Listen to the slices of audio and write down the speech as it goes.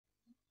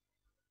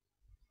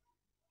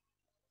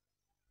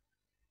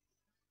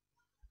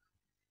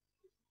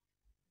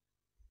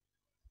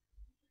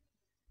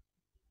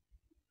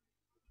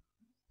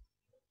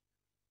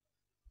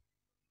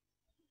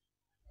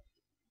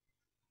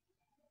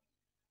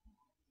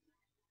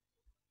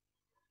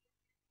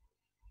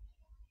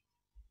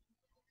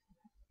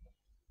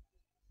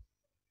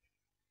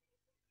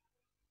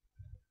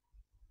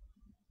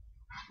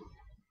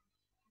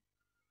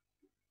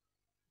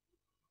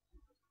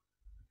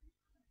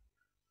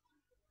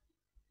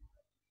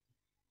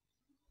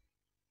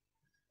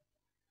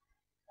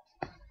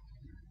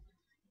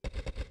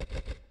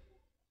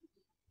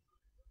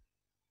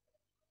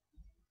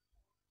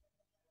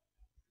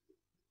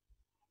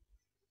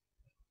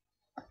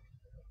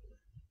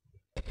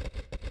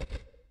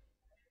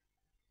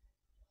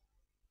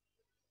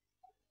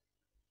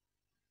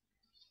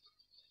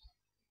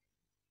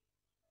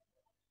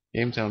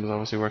Game sound is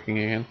obviously working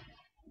again.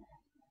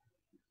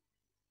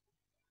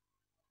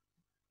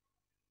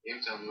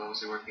 Game sound is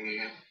obviously working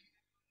again.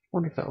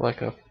 Wonder if that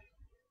like a.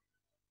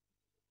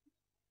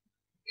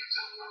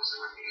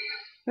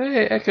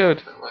 Hey,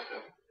 echoed.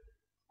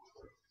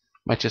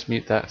 Might just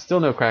mute that. Still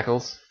no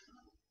crackles.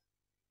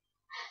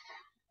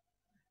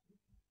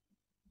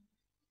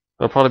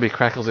 There'll probably be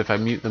crackles if I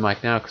mute the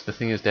mic now because the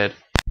thing is dead.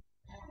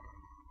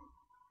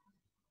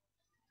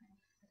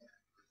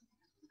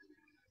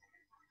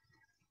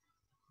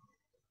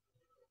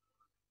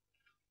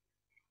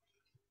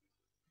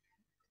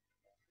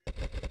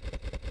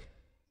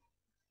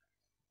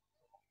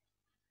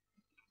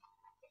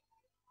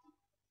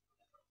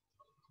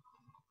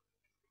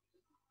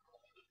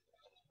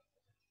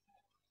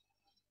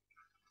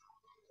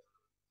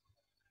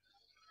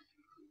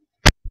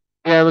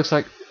 Yeah, it looks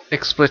like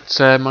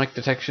XSplit's mic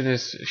detection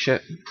is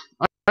shit.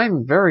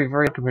 I'm very,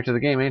 very compared to the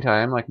game, ain't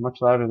I? I'm like much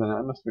louder than it.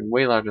 I must have been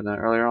way louder than it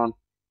earlier on.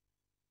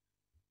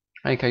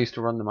 I think I used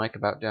to run the mic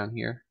about down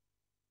here,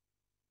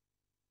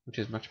 which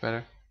is much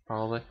better,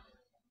 probably.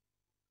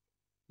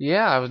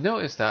 Yeah, I was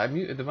noticed that. I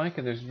muted the mic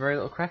and there's very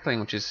little crackling,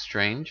 which is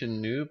strange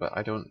and new, but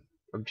I don't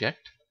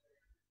object.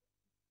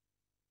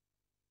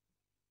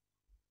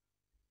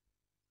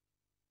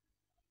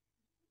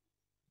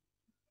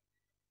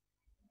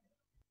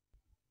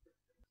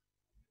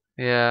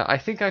 Yeah, I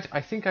think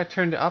I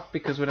turned it up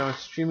because when I was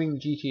streaming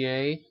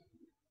GTA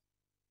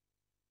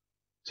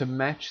to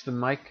match the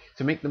mic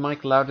to make the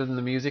mic louder than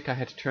the music, I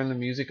had to turn the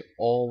music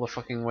all the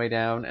fucking way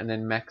down and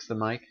then max the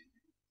mic.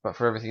 But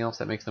for everything else,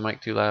 that makes the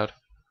mic too loud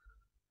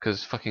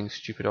because fucking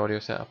stupid audio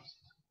setups.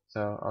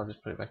 So I'll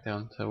just put it back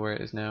down to where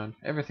it is now, and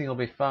everything will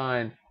be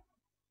fine.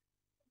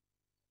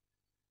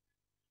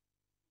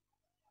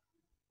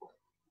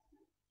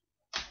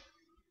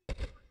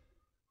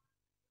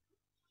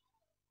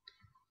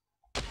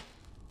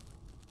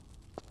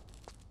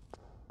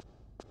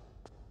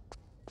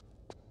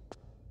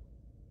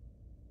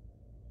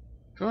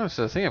 To be honest,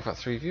 I think I've got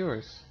 3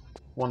 viewers.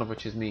 One of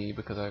which is me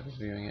because I was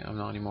viewing it. I'm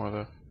not anymore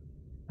though.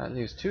 That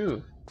leaves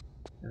 2.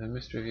 There's a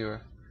mystery viewer.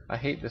 I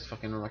hate this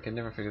fucking room. I can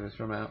never figure this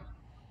room out.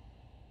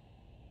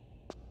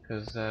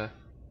 Because,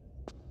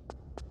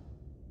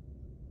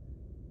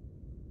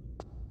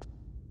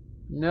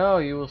 no,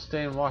 you will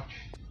stay and watch.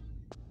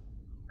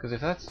 Because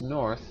if that's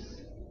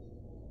north,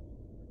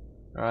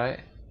 right,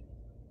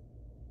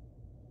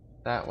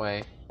 that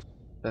way,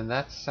 then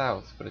that's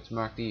south, but it's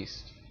marked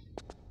east.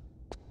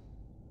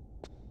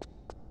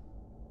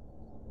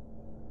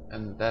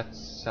 And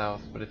that's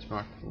south, but it's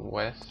marked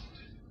west,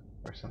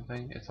 or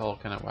something. It's all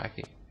kind of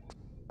wacky.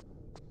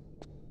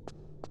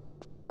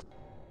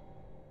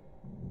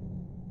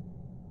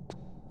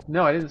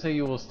 No, I didn't say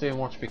you will stay and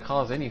watch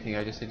because anything,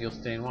 I just said you'll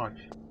stay and watch.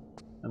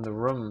 And the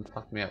room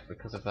fucked me up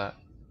because of that.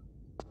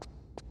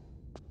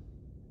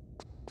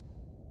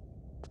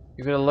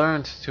 You've got to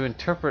learn to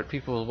interpret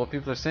what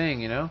people are saying,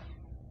 you know?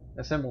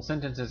 Assemble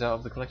sentences out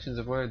of the collections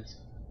of words.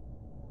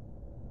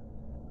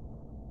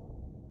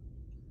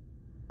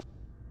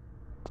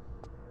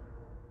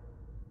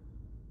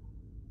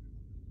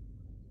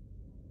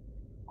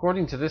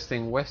 According to this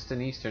thing, west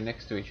and east are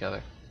next to each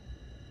other.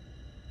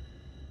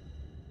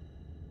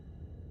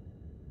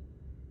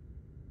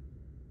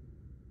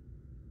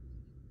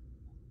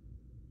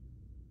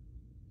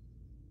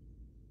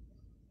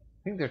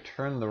 I think they're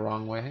turned the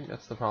wrong way. I think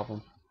that's the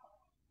problem.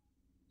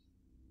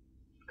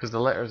 Because the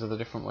letters are the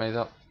different ways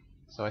up.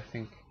 So I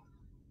think...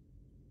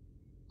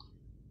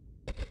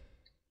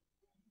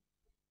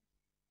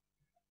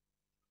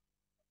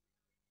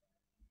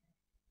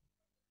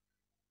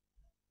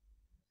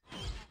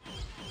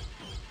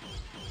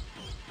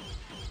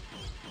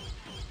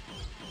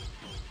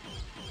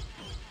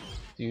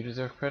 Do you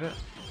deserve credit?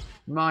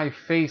 My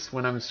face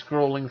when I'm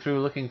scrolling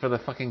through looking for the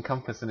fucking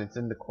compass and it's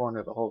in the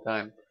corner the whole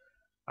time.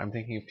 I'm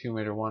thinking of Tomb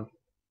Raider 1,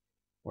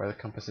 where the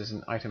compass is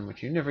an item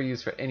which you never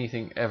use for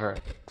anything ever.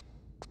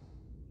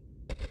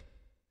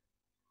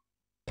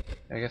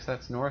 I guess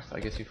that's north. I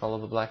guess you follow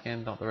the black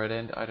end, not the red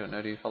end. I don't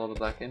know. Do you follow the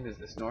black end? Is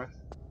this north?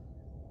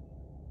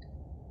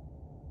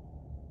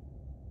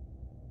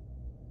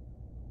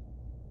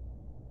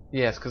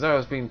 Yes, because I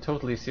was being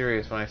totally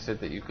serious when I said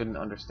that you couldn't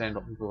understand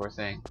what people were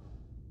saying.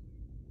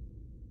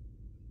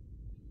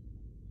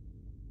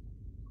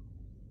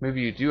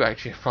 Maybe you do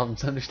actually have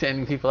problems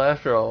understanding people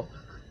after all.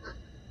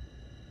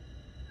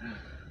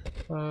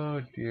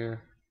 Oh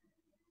dear.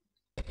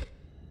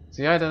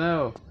 See, I don't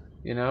know.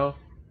 You know?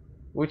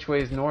 Which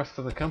way is north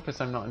for the compass,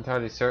 I'm not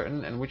entirely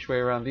certain, and which way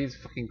around these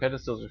fucking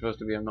pedestals are supposed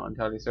to be, I'm not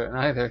entirely certain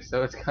either.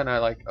 So it's kind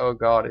of like, oh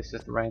god, it's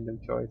just a random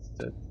choice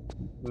to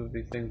move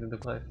these things into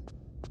place.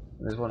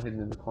 And there's one hidden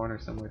in the corner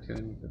somewhere too,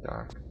 in the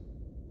dark.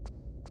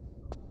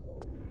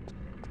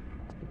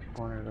 Which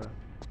corner though?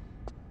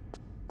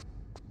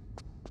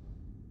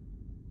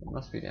 It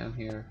must be down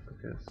here,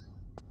 because...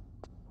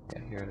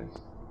 yeah, here it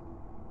is.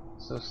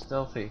 So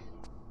stealthy.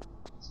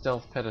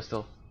 Stealth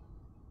pedestal.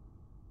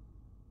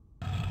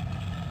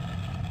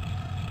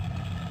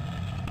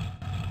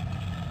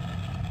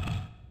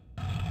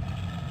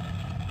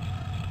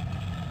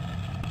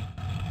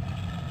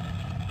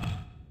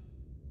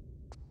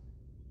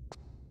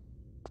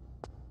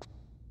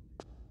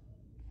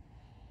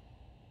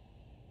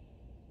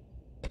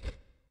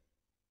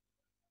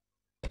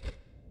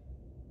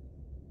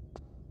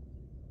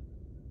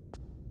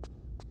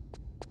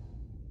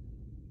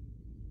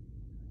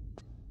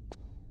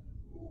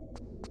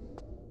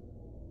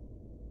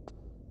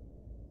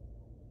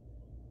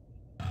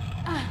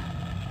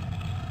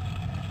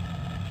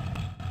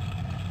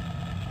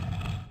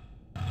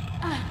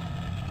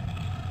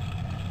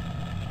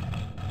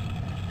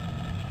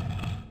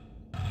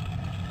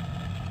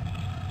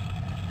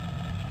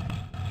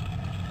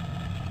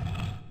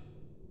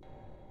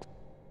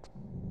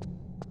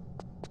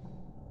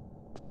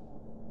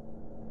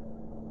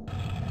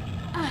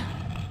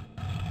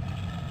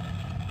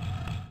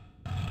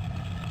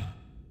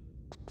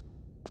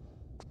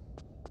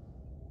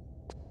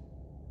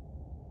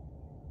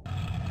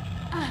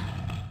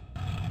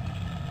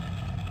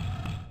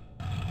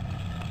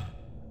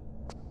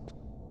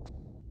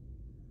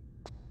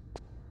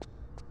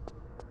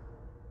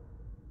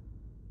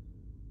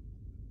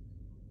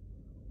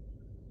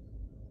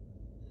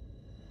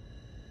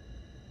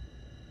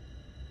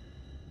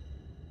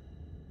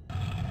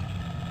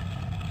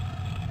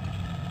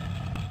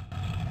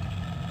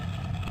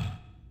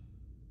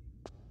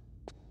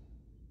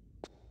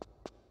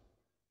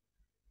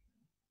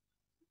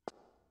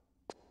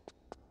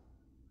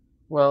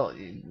 Well,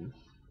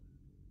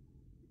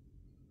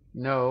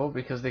 no,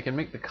 because they can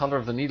make the color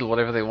of the needle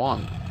whatever they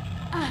want.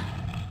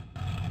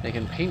 They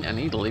can paint a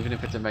needle even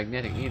if it's a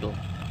magnetic needle.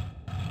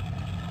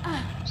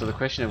 So the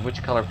question of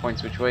which color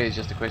points which way is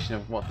just a question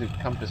of what the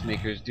compass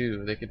makers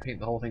do. They could paint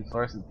the whole thing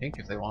fluorescent pink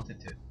if they wanted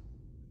to.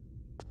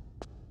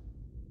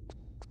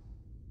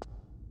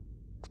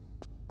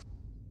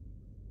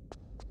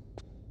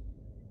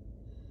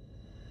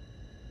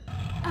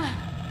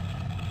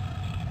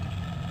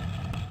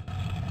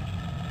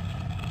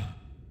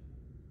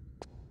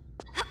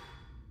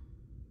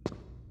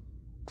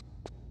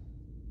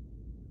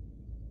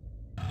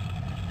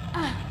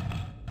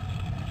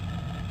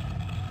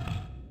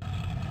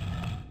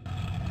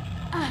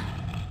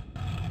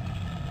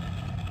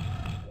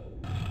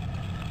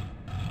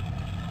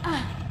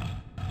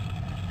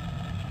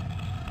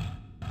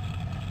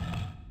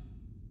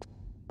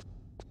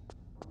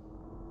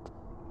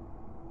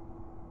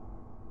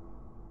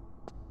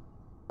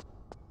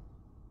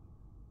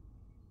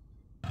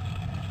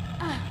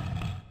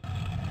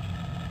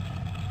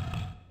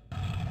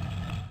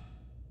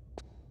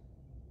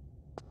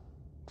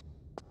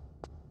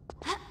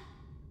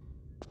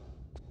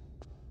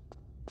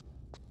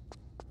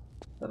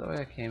 Is that the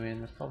way I came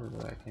in? That's probably the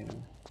way I came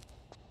in.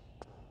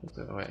 That's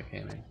the way I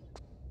came in.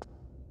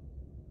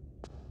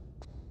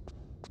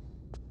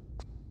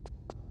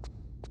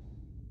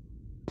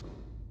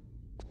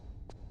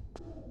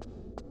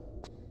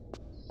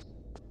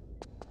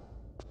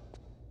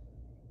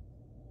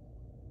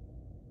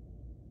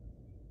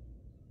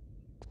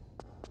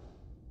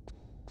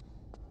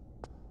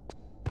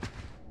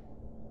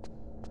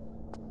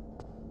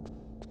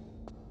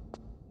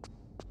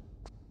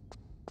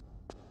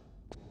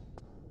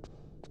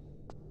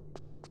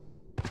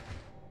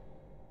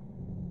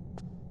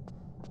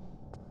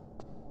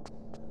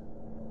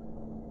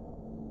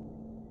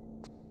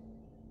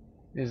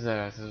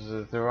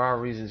 There are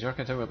reasons. You're not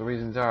going to tell me what the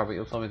reasons are, but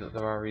you'll tell me that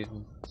there are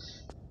reasons.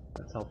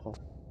 That's helpful.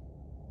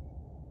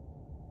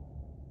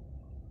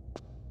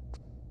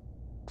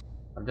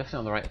 I'm definitely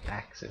on the right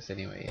axis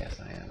anyway. Yes,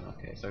 I am.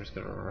 Okay, so I'm just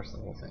going to reverse the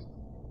whole thing.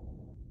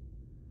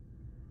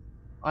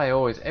 I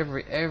always,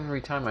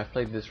 every time I've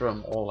played this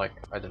room, all like,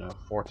 I don't know,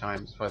 4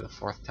 times, probably the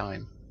 4th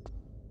time.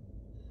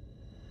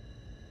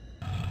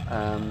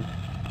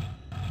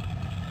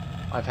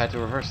 I've had to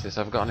reverse this.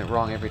 I've gotten it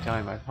wrong every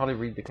time. I probably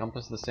read the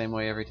compass the same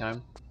way every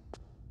time.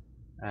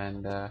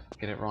 And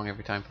get it wrong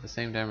every time for the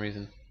same damn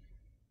reason.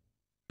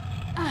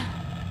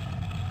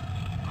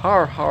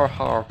 Har har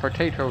har,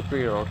 potato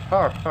field,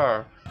 har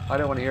har. I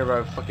don't want to hear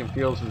about fucking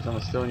fields from some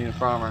Estonian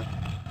farmer.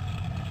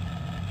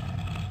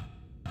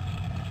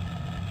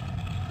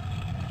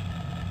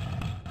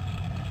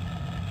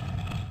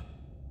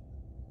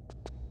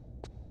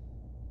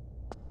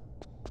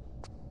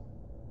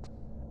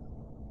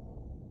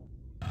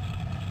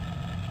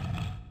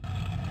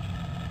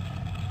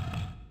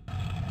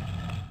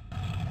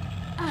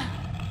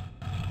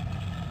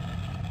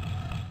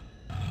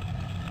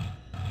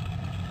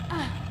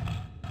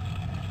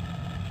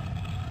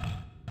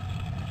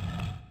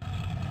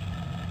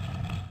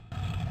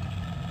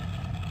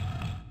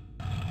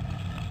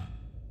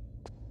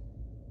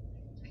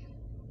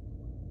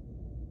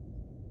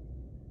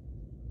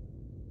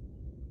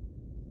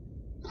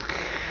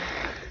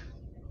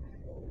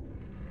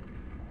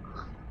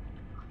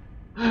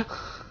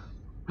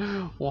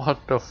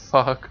 What the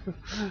fuck?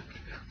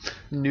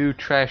 New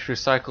trash,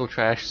 recycle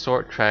trash,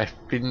 sort trash,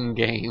 bin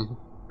game.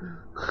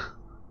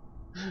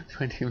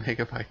 20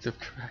 megabytes of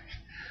trash.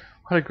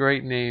 What a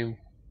great name.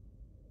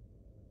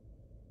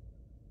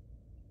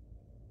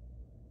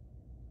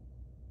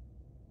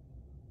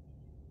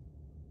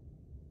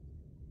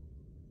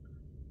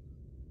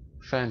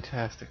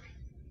 Fantastic.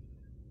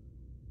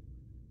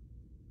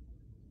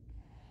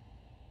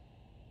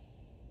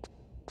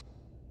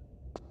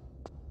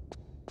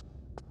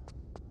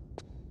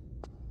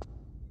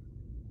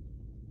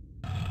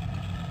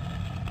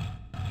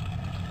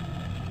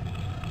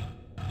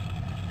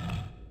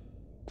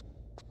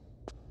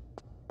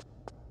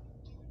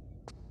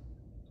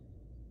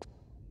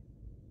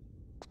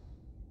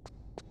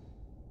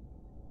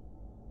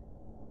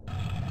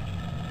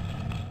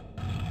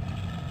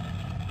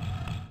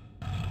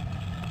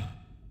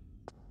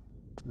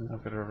 I'm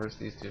going to reverse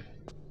these two.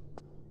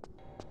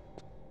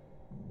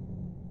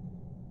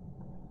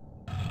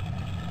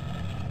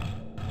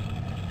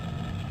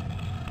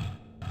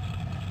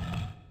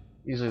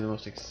 Easily the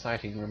most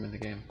exciting room in the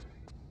game.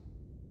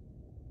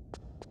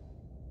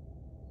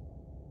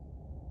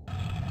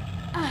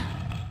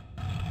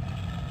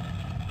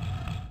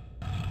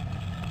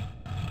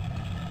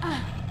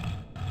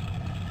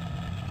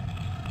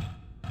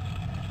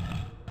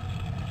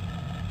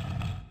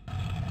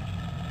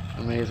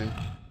 Amazing.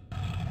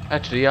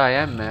 Actually, I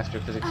am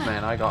Master Physics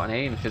Man. I got an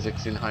A in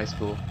physics in high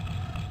school.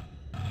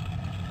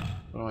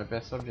 One of my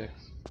best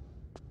subjects.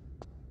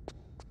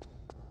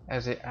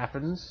 As it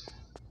happens.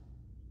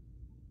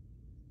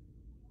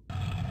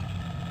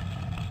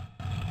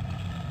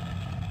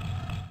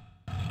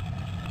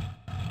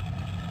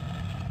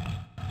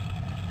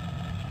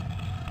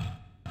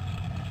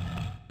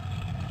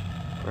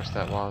 course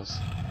that was.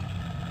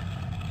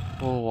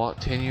 Oh,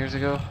 what, 10 years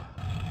ago?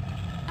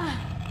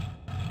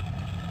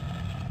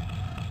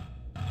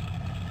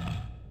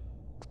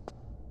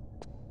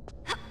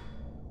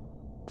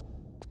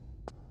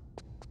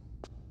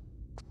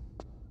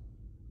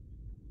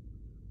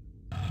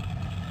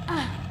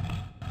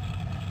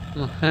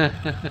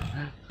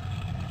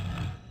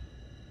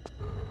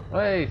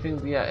 Hey,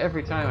 yeah,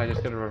 every time I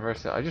just gotta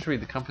reverse it. I just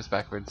read the compass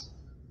backwards.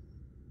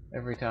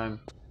 Every time.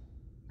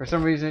 For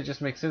some reason it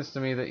just makes sense to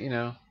me that, you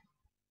know,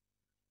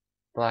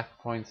 black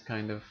points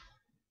kind of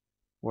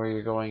where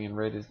you're going and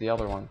red is the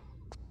other one.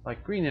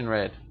 Like green and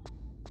red.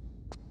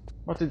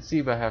 What did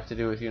Siba have to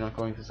do with you not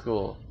going to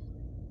school?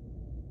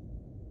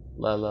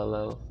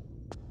 Lol.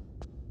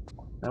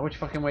 Now which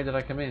fucking way did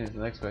I come in is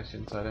the next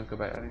question, so I don't go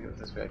back. I think it was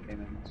this way I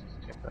came in. Let's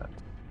just check that.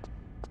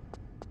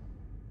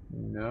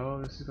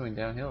 No, this is going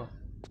downhill.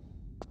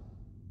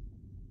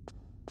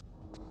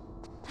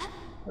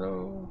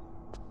 Hello.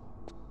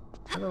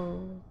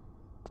 Hello.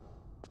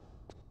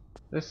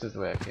 This is the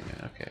way I came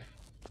in, okay.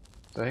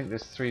 So I think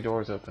there's 3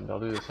 doors opened. I'll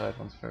do the side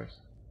ones first.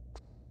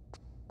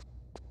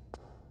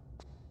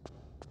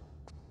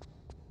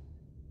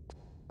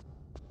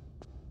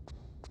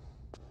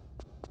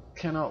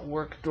 Cannot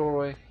work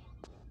doorway.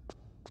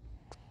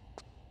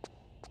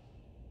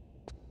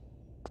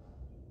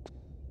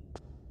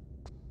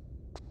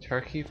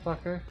 Turkey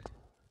fucker?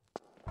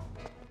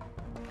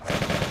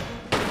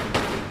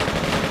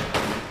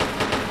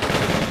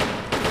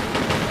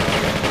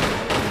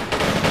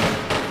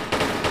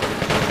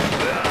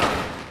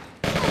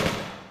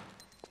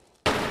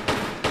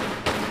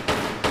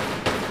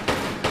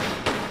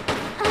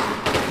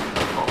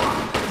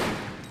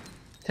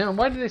 Damn,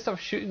 why did they stop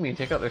shooting me and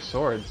take out their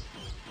swords?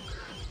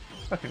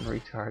 Fucking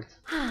retards.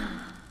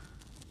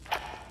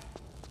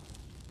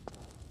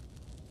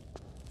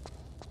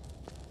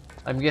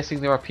 I'm guessing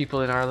there are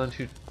people in Ireland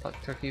who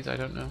pluck turkeys, I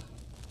don't know.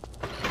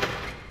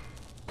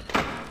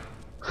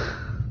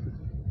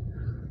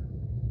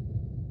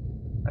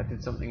 I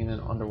did something in an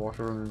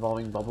underwater room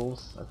involving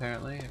bubbles,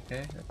 apparently.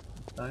 Okay,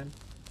 that's fine.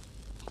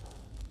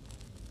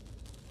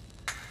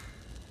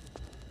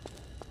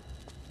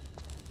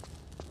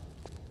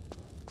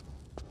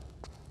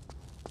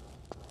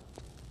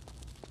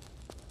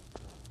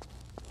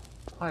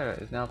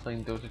 Pyra is now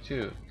playing Dota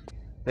 2.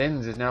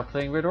 Benz is now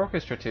playing Red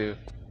Orchestra 2.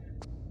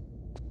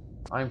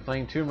 I'm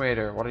playing Tomb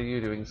Raider. What are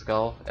you doing,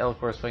 Skull?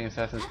 Elcor is playing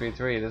Assassin's Creed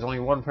 3. There's only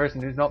one person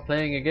who's not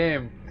playing a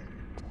game.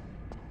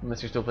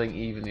 Unless you're still playing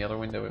Eve in the other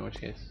window, in which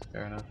case,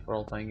 fair enough. We're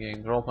all playing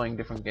games. We're all playing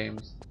different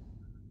games.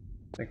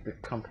 Like the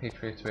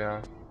compatriots we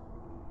are.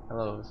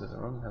 Hello, this is a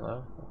room.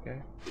 Hello.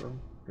 Okay. Room.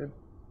 Good.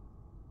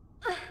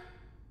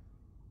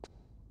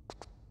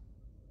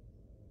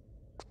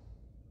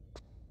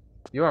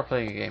 You are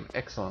playing a game.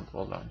 Excellent.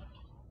 Well done.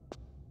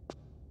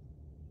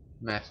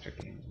 Master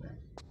games, man.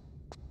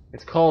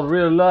 It's called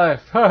real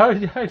life.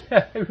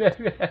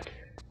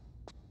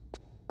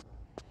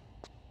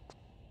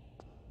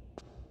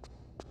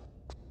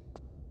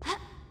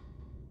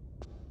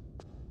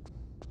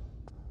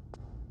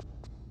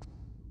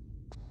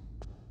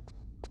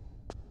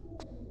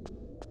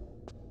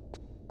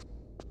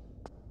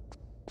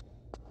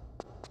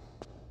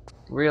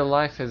 Real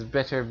life has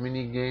better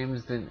mini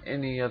games than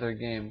any other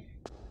game.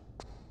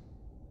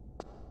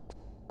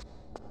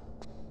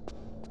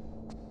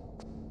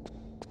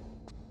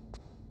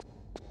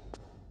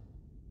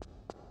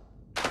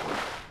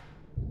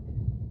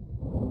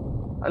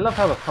 I love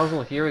how the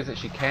puzzle here is that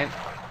she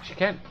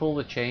can't pull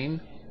the chain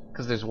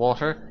because there's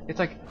water. It's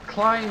like,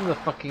 climb the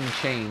fucking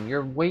chain.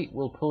 Your weight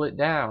will pull it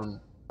down.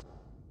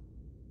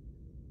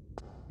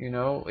 You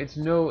know, it's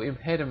no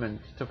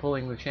impediment to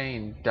pulling the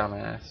chain,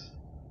 dumbass.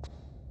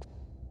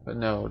 But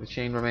no, the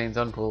chain remains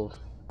unpulled.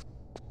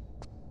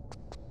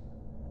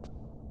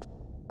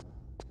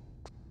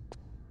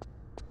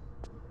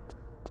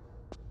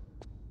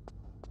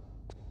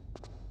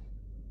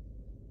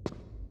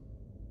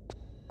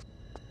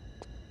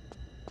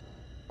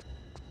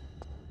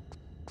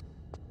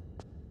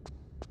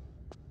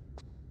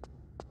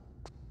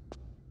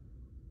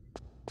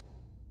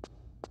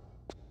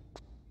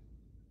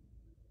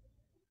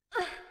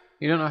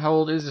 You don't know how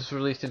old is this?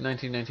 Released in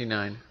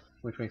 1999,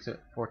 which makes it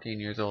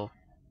 14 years old.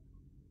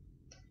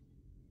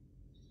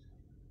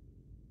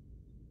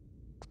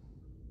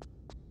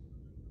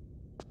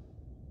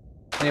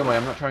 Anyway,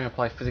 I'm not trying to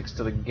apply physics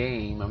to the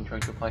game, I'm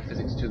trying to apply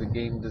physics to the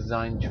game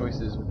design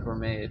choices which were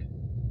made.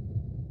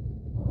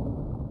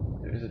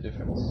 There is a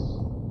difference.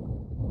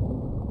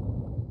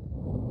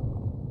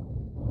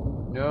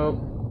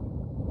 Nope.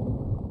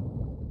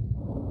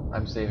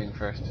 I'm saving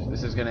first.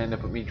 This is going to end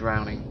up with me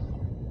drowning.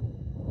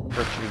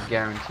 Virtually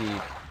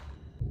guaranteed.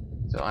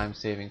 So I'm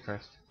saving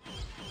first.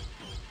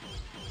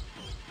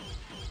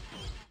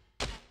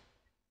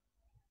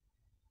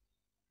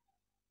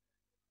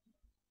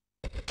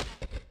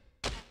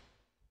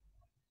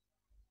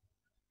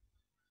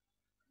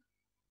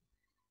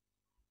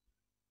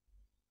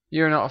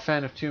 You're not a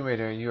fan of Tomb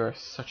Raider, you are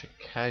such a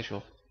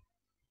casual.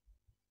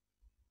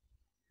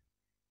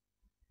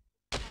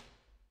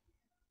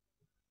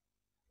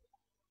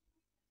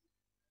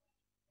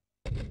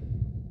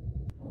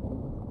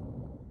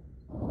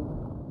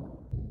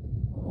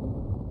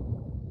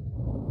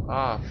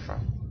 Ah, for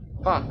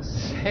fuck's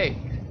sake.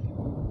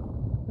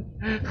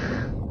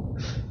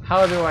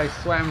 How do I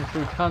swim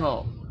through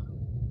tunnel?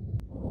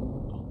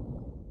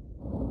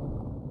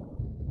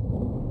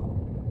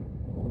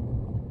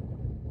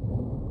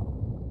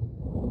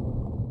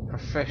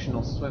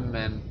 Professional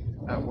swimmen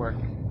at work.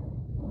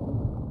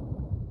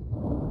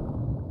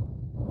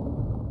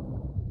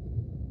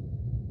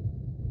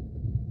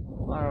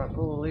 Lara,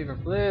 pull the lever,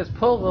 please!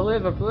 Pull the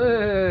lever,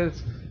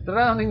 please!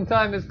 Drowning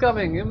time is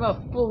coming! You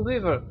must pull the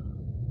lever!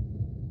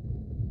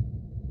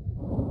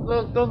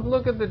 Look, don't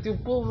look at it, you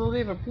pull the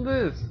lever,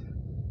 please!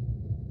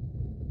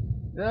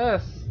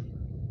 Yes!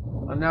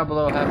 I'm now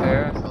below half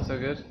air, it's not so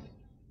good.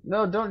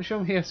 No, don't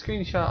show me a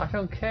screenshot, I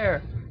don't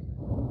care!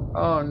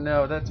 Oh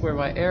no, that's where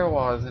my air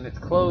was and it's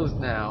closed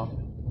now.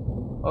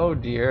 Oh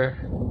dear.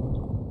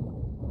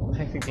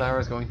 I think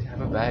Lara's going to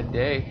have a bad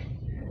day.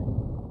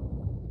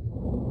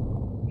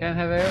 Can't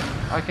have air?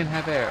 I can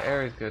have air.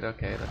 Air is good.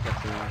 Okay,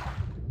 that's the one.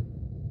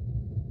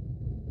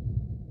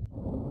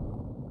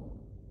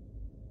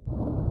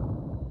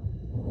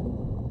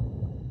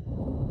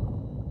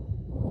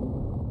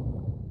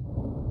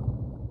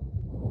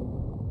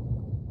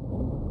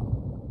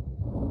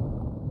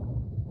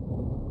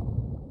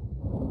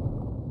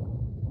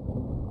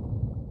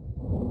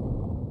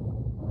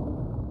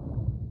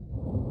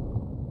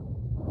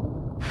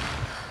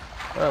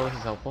 Well, this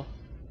is helpful.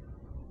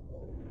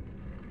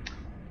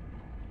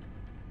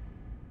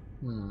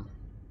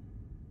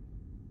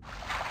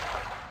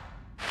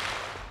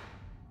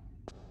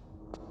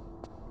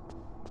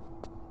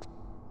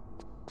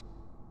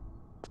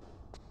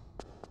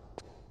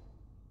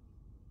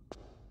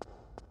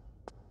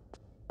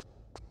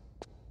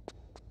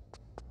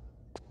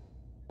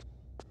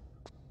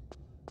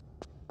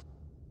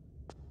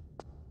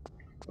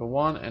 The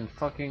one and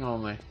fucking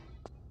only.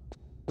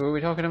 Who are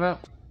we talking about?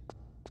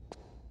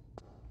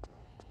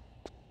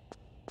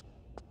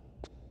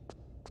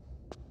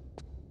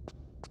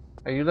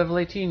 Are you level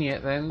 18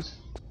 yet, then?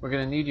 We're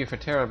gonna need you for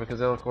Terra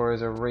because Elcor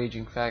is a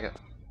raging faggot.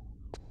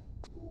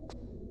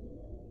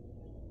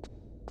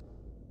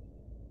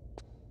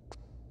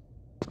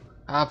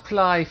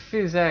 Apply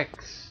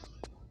physics!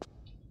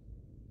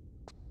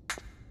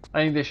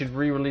 I think they should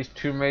re-release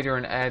Tomb Raider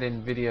and add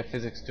NVIDIA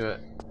physics to it.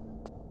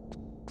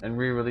 And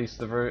re-release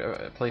the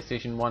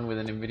PlayStation 1 with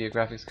an NVIDIA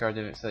graphics card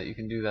in it so that you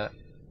can do that.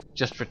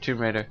 Just for Tomb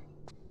Raider.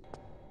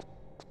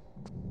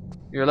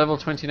 You're level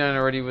 29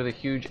 already with a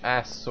huge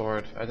ass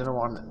sword. I don't know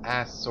what an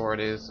ass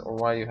sword is or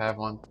why you have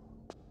one.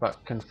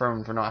 But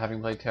confirmed for not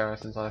having played Terra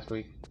since last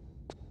week.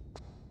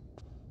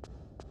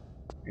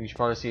 And you should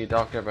probably see a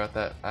doctor about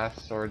that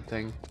ass sword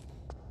thing.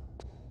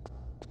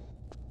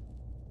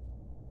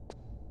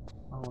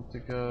 I want to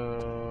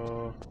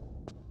go...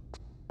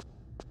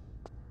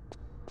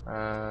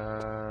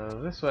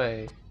 this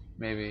way,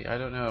 maybe. I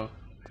don't know.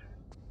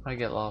 I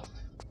get lost.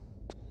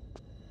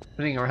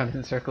 Spinning around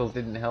in circles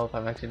didn't help.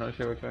 I'm actually not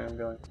sure which way I'm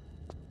going.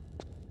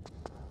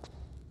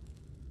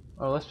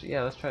 Oh, let's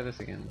try this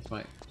again. This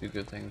might do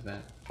good things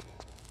then.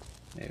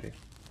 Maybe.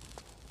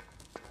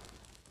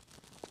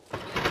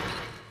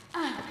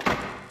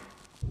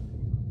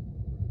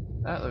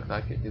 That looked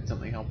like it did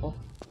something helpful.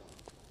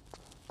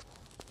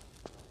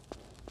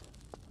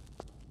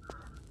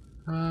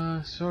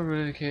 Sword will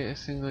indicate a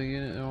single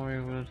unit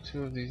or one of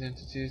two of these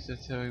entities.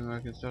 That's how we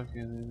mark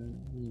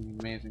construction.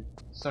 Amazing.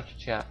 Such a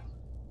chat.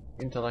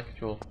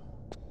 Intellectual.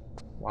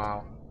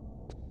 Wow.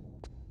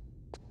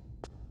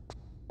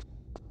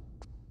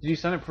 Did you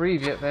sign up for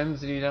Eve yet, Benz?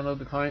 Did you download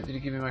the client? Did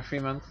you give me my free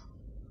month?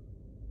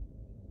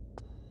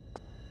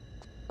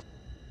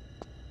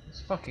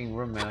 This fucking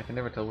room, man. I can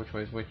never tell which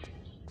way is which.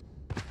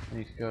 I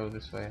need to go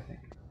this way, I think.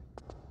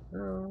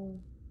 Hello.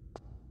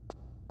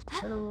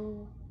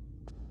 Hello.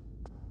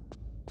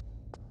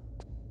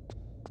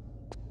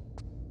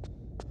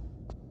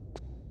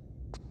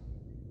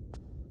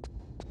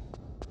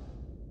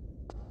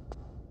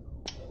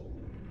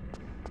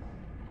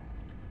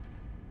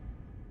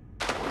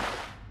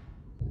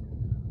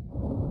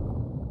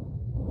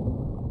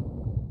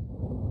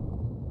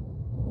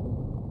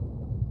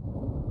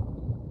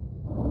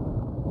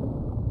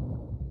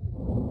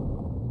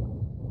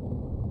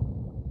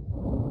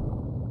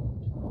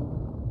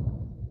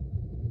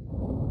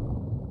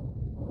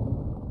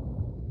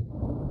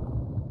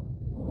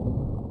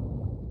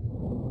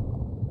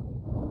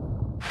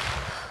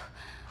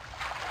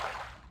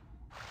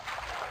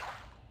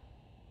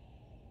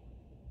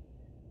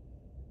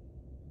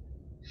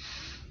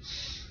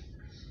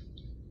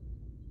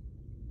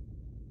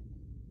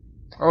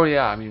 Oh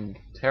yeah, I mean,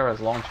 Terra's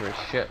launcher is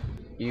shit.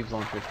 Eve's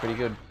launcher is pretty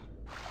good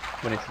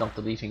when it's not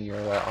deleting your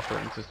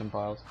operating system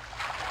files.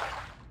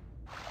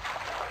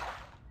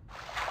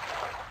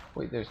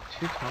 Wait, there's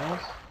two tunnels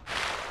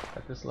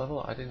at this level?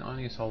 I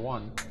only saw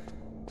one.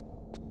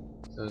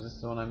 So is this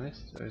the one I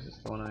missed? Or is this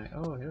the one I...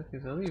 Oh, look,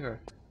 there's a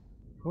lever.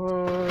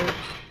 Push!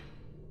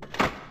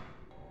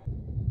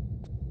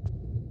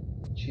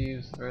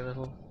 Achieves very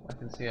little. I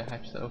can see a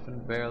hatch that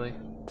opened barely.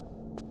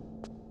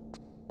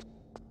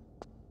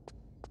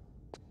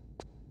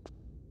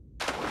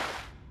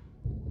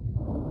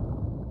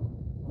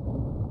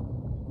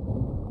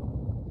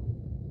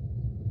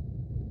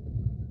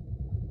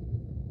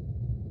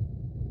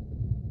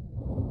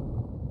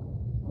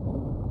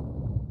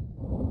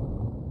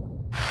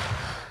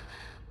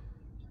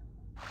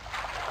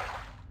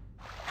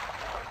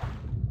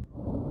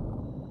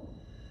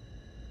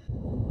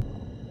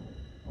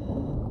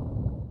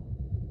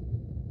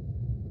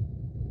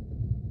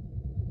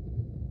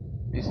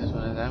 Use this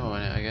one as ammo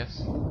in it, I guess.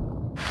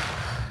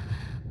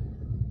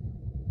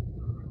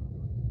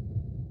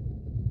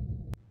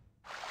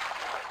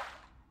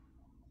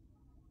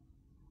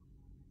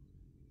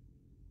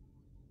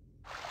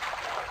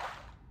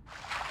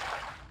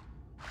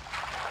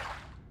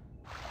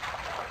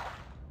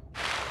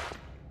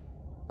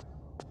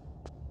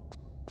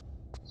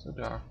 So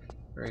dark,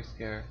 very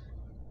scary.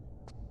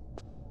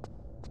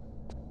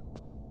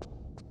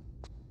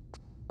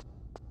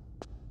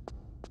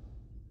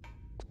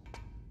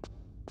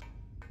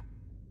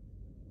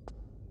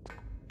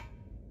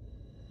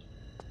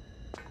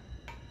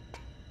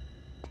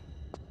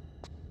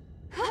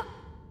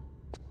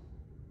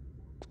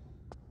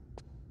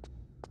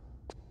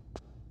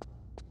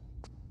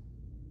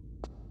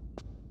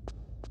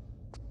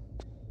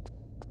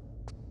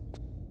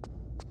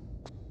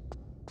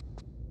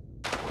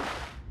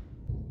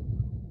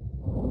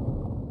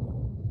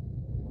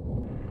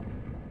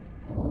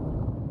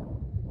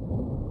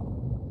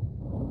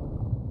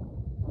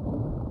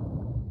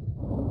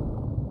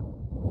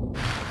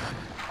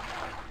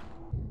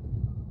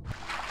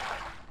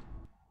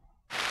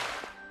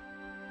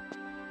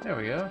 There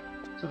we go.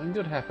 Something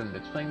good happened.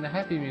 It's playing the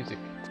happy music.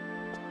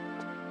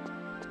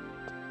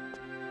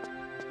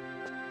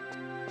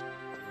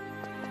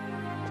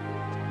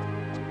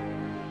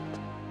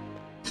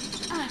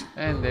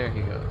 And there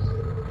he goes.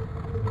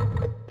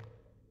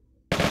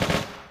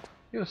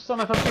 You son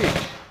of a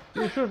bitch!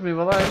 You shoot me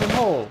while I am in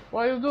hole!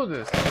 Why you do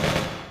this?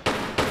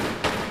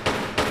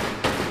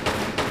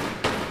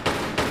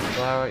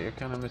 Well, alright, you're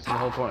kind of missing the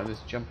whole point of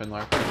this jumping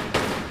lark.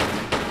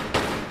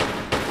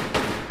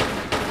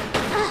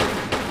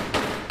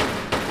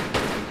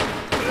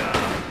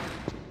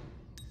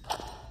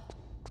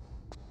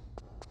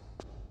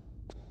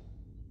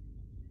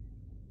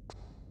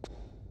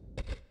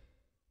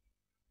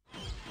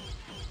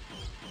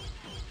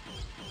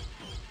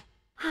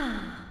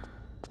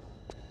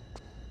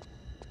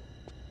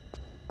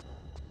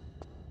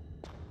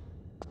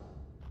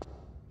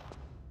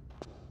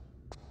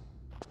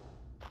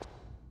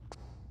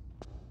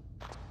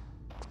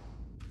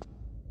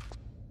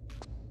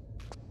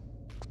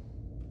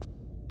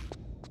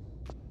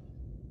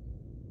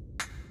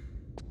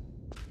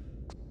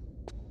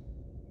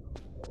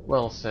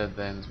 Well said,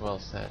 then. Well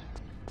said.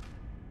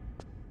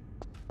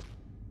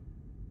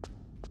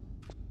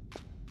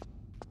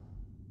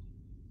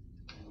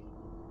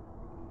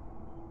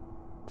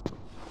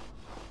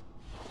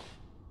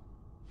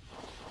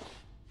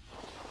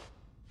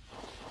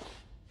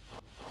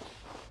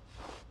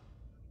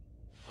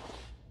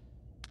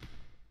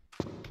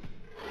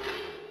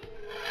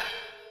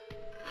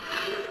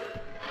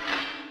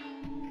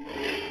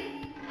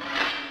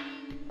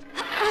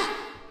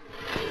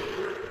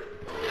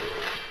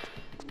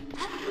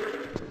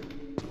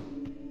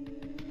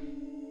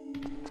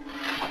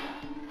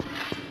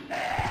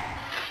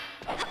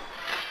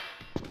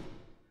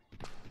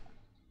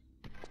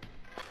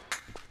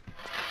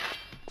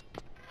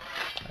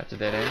 That's a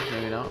dead end,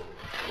 maybe not.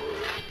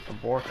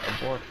 Abort,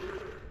 abort.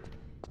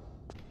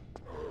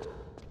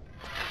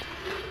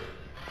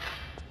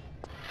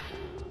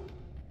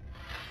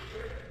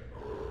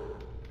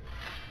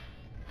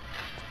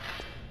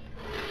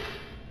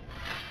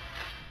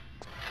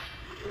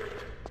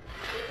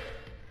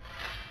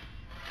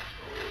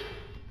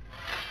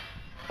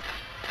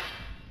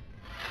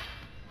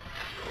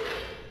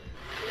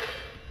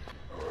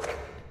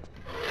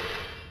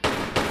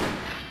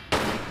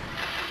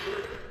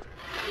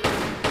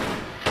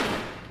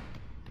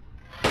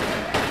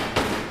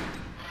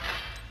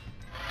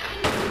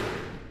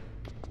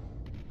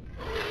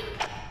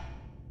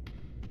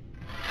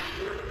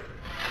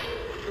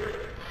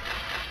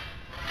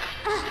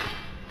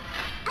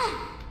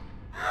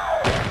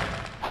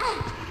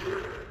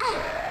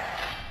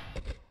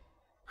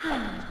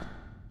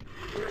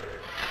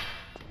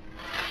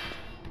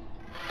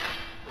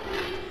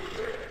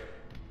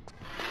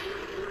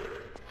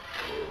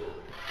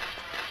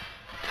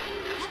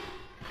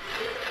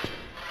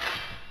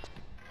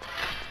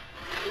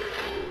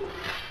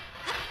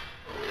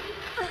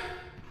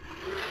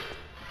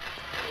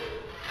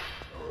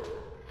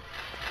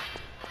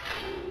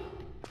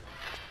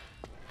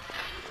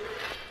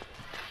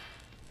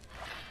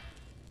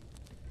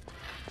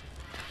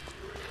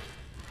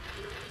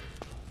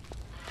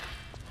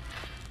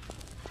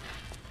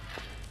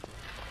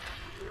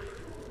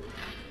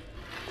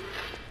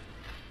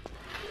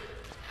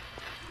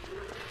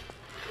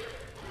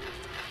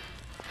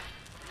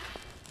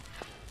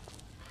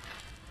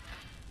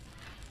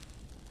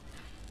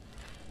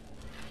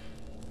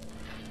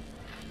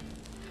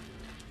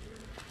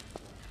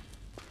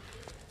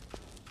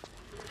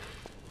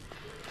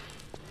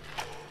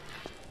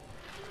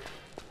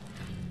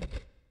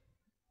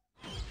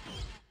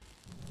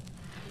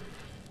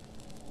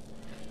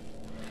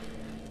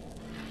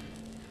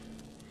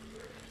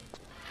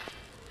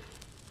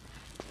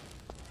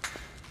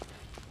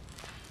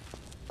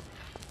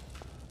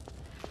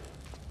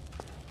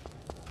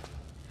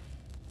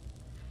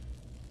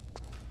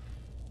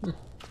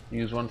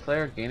 Use one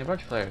flare, gain a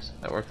bunch of flares.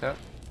 That worked out.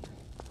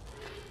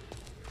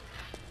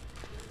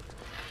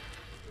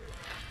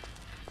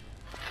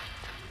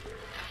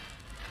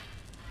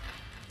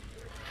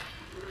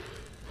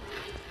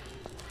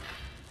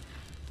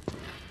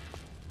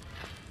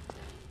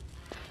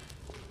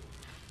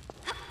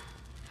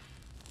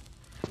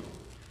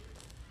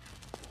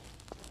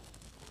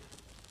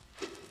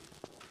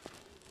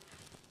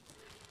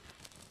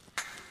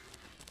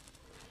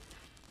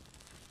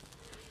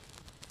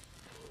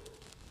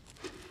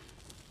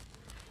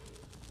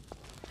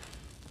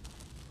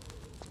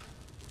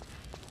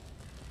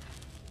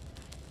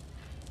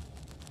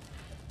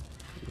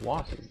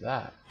 What is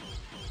that?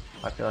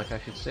 I feel like I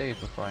should save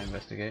before I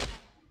investigate.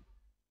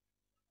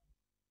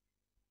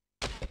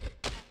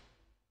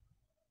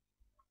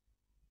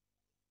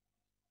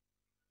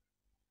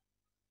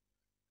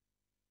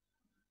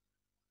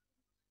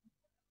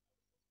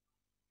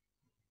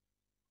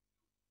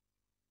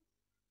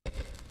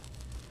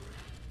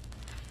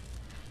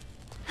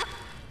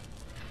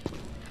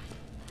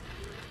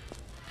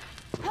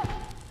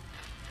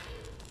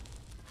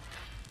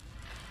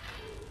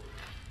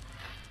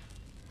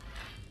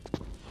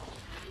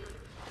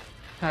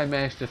 I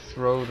managed to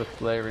throw the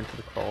flare into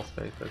the crawl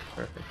space. That's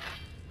perfect.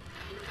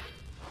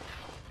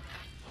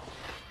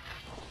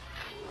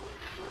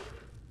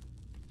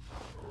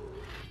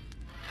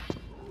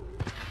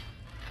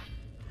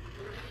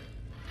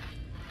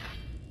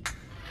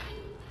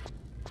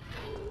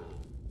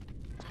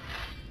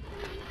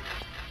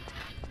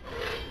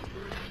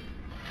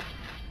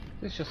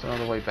 It's just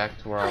another way back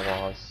to where I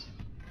was.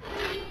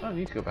 I don't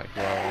need to go back to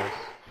where I was.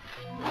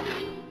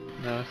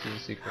 No, this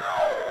is a secret.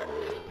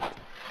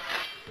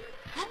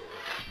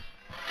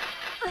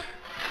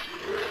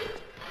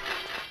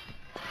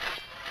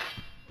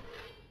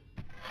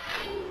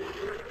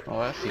 Oh,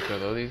 that's secret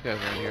though. These guys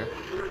are in here.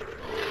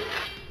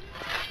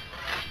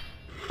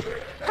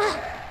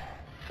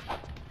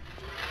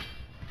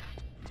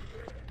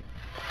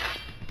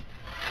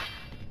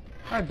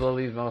 I blow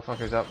these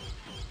motherfuckers up.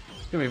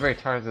 It's gonna be very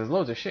tired. There's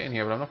loads of shit in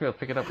here, but I'm not gonna be able to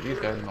pick it up with these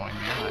guys annoying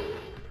me, am I?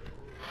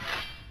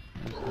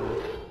 I'm just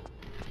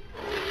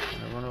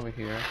gonna run over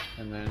here,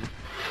 and then...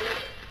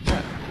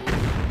 Yeah.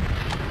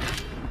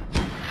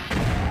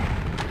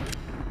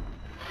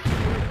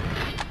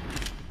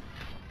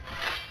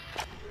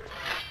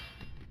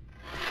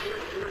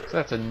 So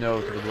that's a no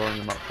to the blowing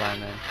them up plan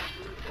then.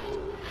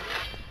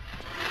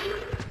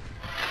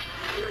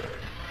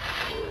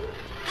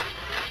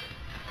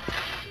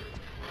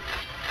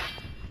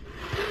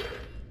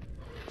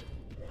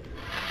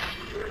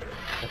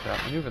 Let's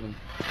outmaneuver them.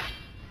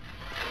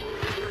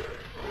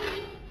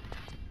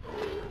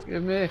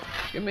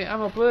 Give me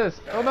ammo,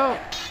 please. Oh no!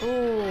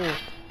 Oh!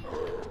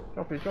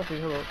 Drop it,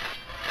 hello.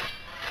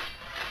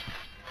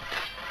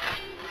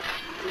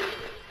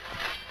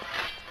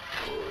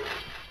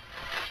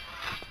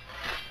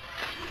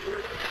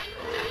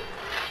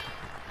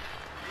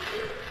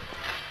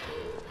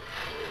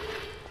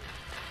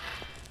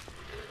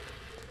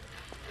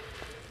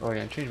 Oh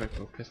yeah, and change my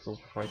pistols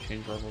before I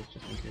change levels,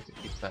 just in case it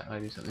keeps that and I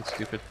do something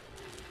stupid.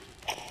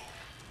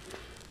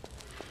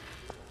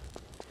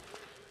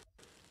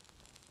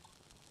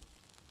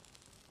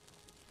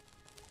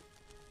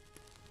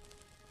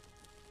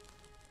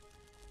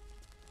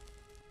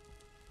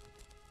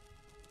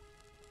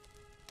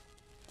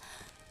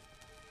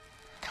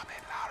 Come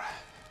in, Lara.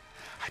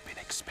 I've been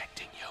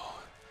expecting you.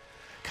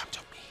 Come to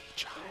me,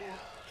 child.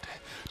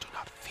 Do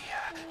not fear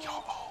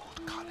your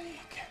old colleague.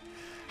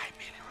 I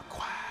merely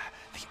require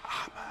the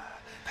armor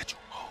that you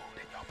hold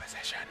in your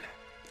possession.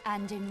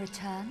 And in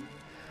return?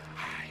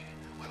 I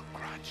will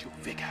grant you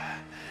vigor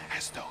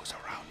as those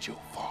around you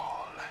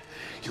fall.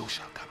 You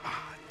shall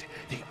command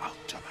the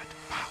ultimate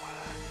power,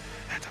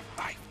 that of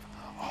life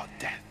or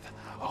death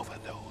over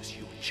those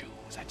you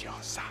choose at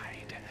your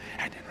side.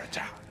 And in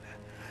return,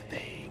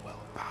 they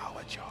will bow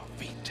at your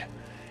feet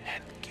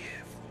and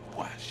give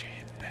worship.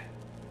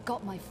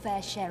 Got my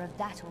fair share of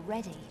that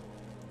already.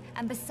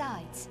 And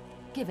besides,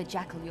 give a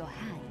jackal your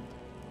hand,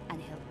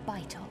 and he'll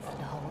bite off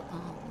the whole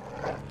arm.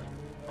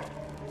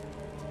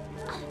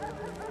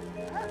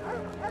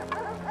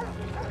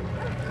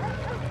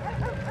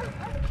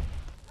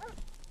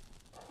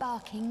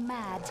 Barking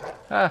mad.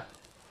 Ah!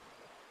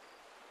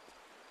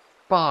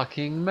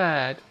 Barking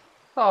mad.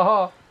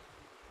 Haha!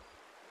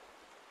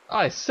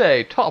 I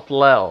say, top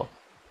lel.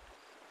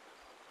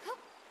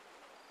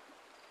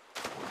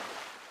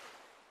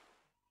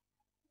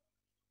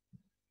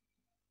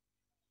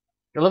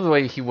 I love the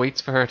way he waits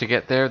for her to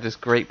get there, this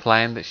great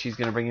plan that she's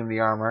gonna bring him the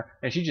armor,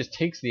 and she just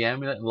takes the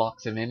amulet and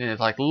locks him in, and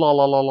it's like, lol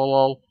lol lol lol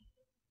lol.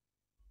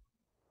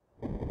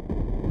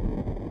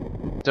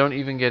 Don't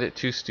even get it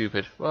too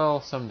stupid.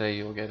 Well, someday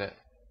you'll get it.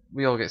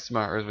 We all get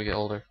smarter as we get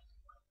older.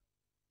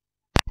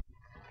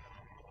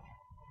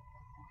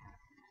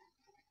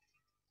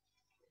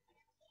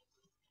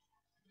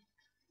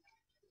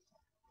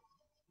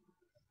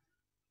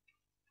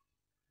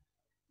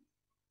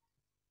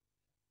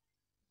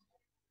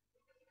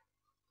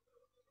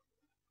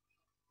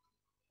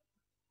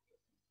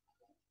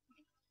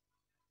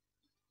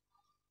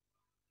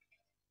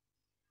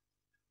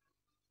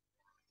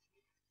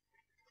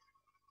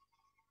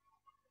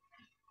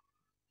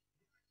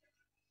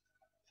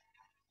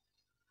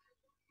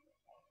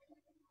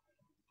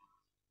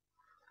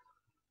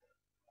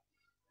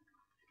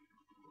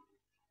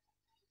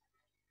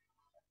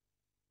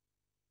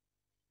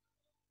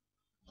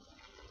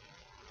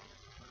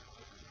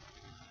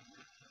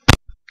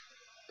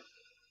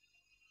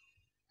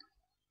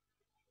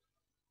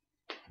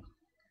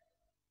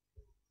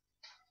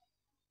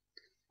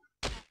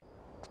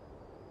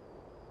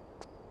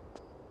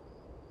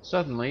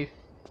 Suddenly,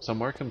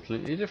 somewhere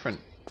completely different.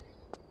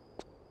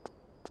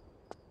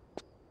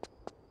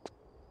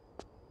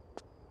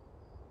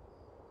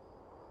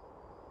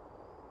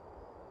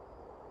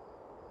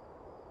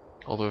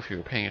 Although if you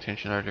were paying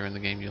attention earlier in the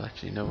game, you'll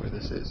actually know where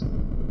this is.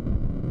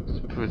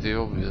 It's pretty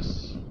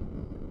obvious.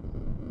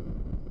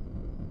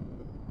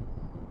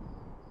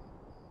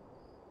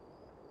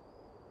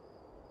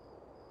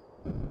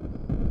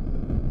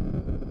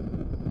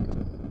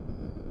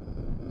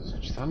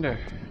 Such thunder.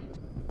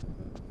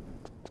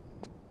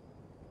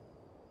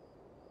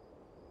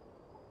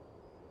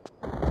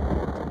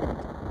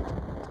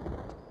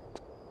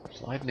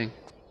 There's lightning.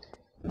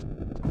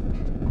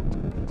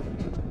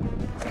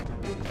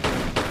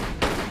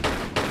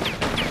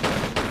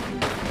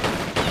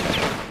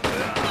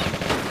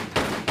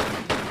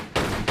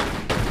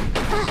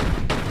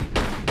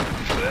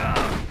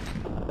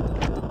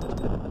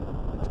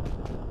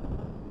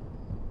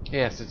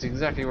 Yes, it's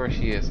exactly where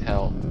she is,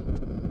 hell.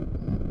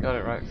 Got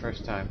it right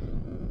first time.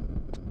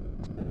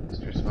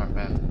 Mr. Smart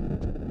Man.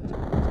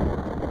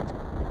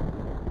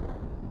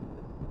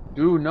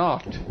 Do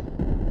not!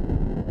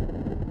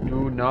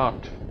 Do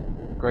not!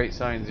 Great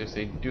signs just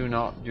say do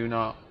not, do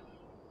not.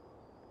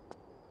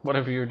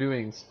 Whatever you're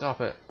doing, stop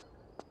it.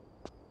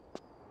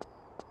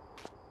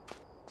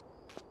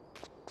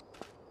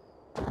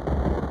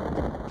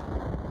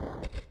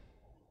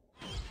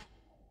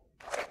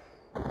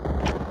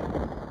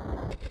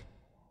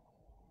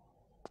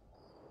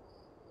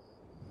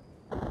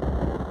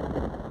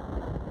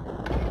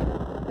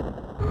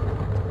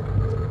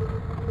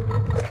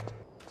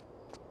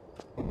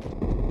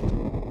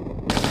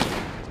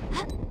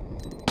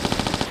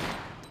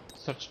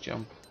 Such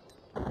jump.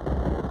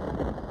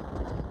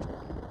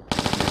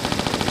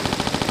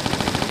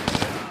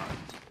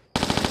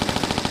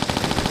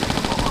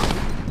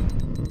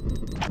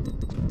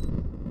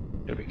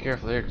 Gotta be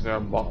careful here because there are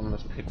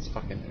bottomless pits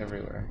fucking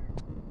everywhere.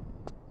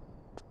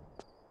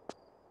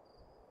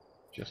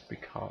 Just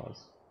because.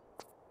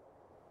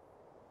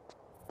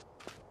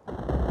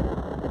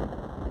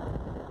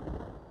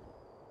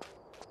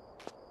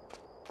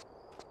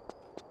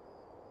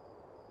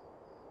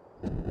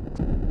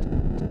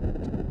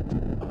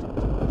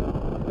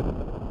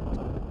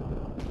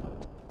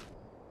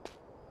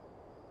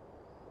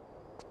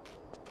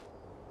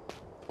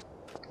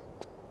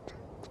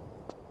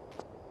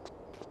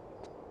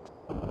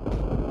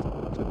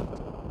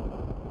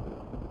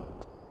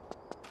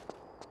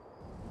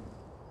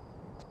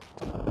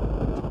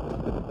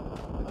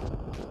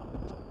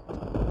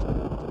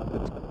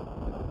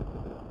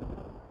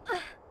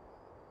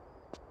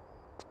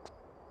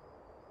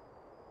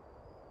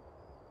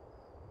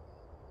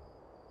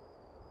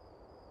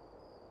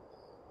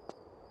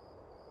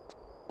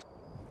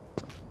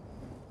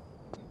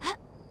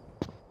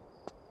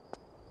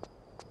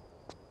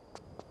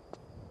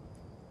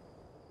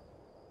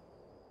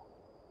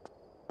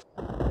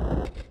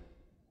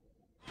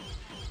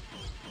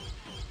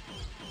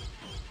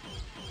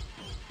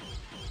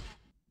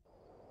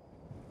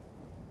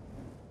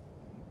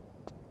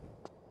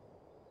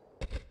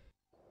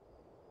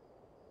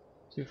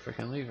 Two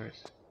freaking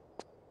levers.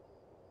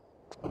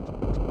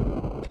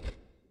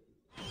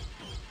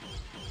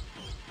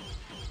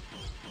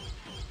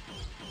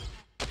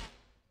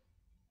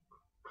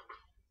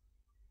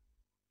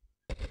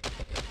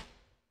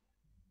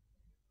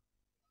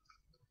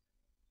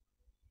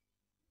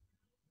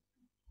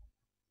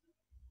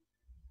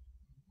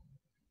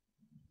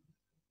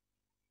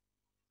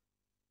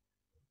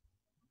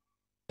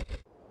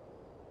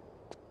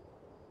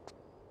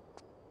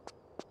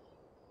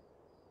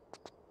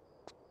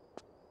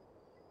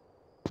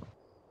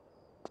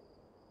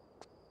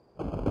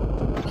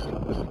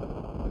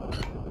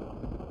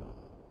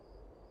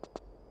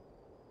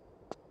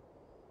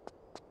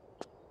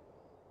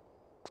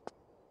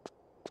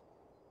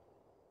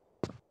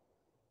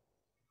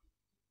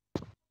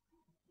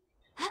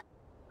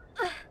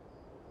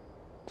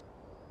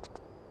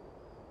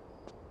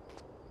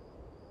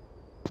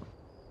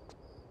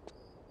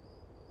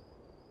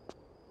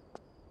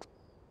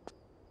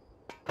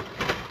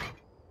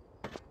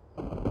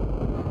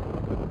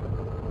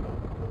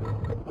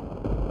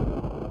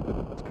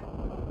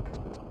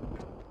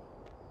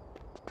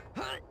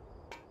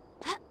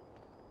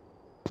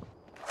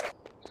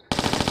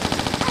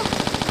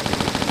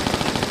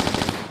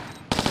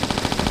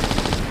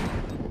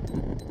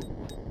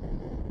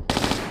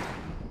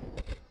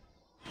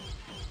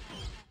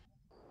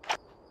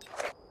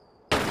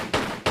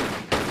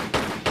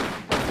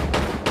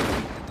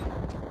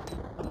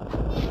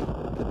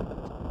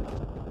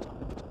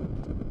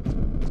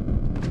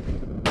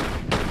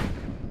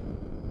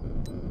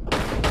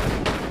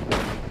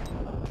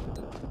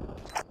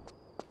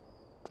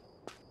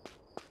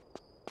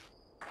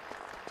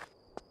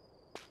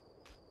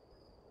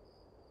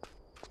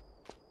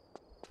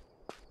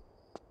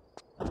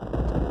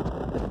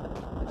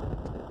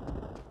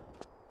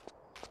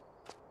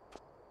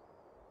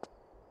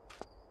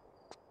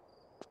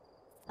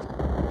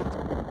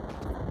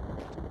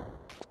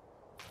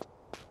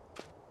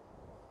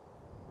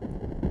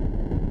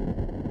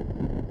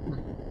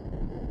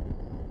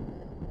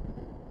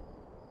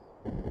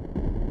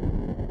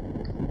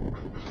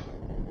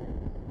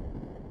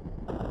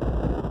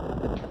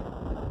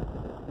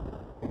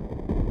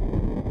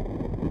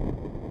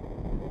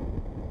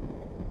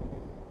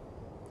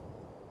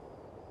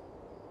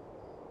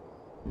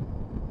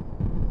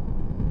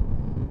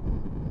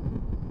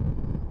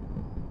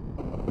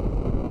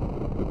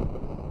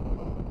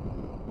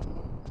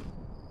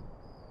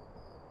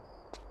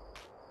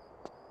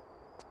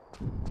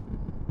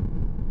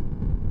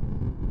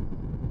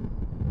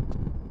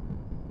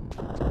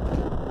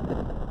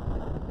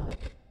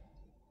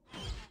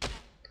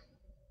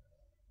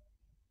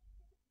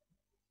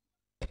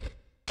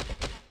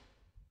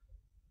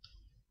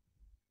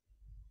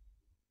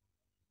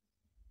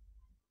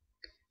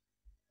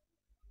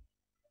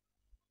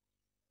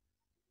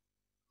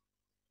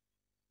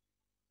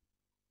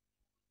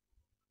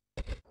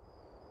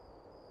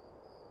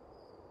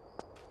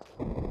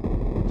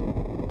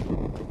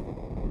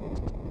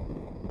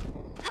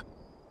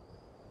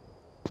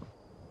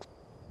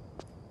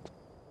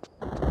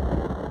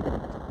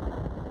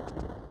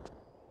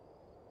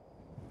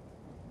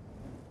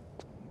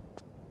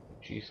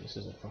 This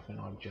is a fucking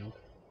odd jump.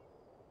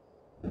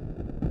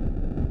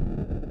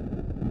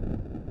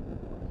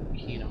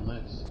 Keen on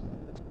this.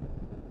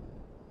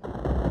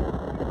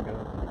 Here we go.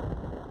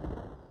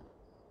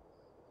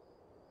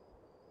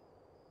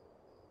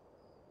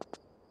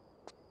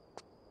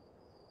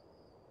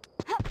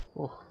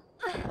 Oh.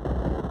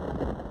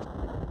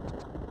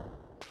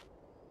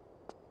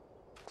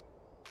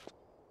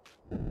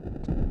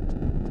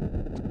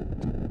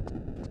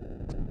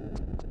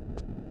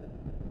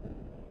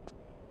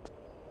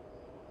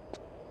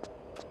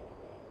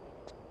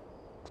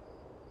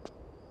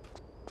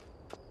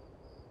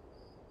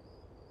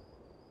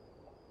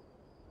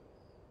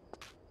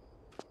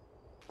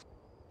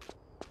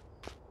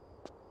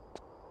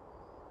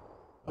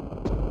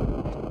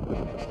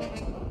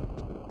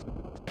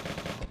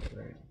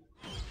 Great.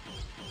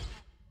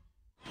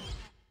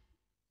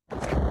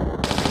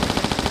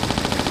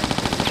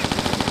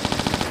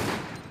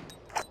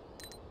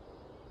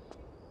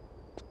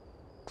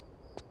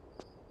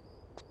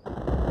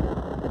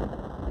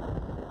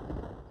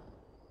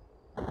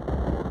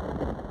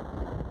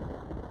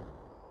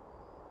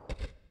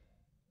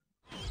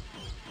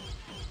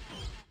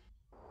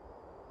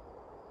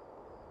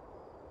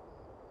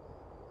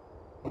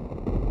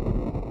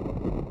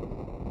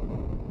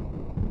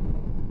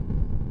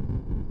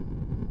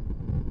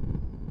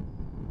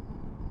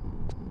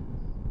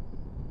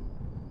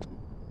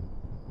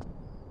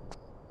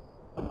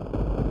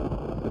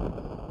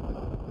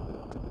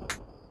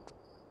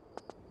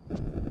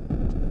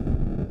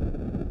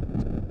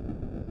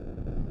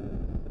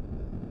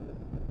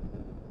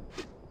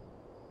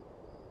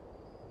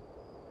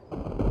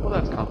 Well,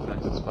 that's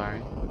confidence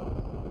inspiring.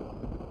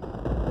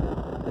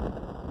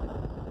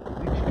 I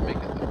think she can make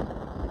it though.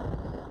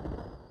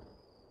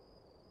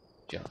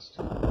 Just.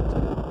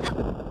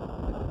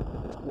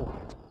 Ooh.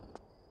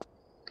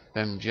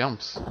 Them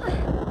jumps.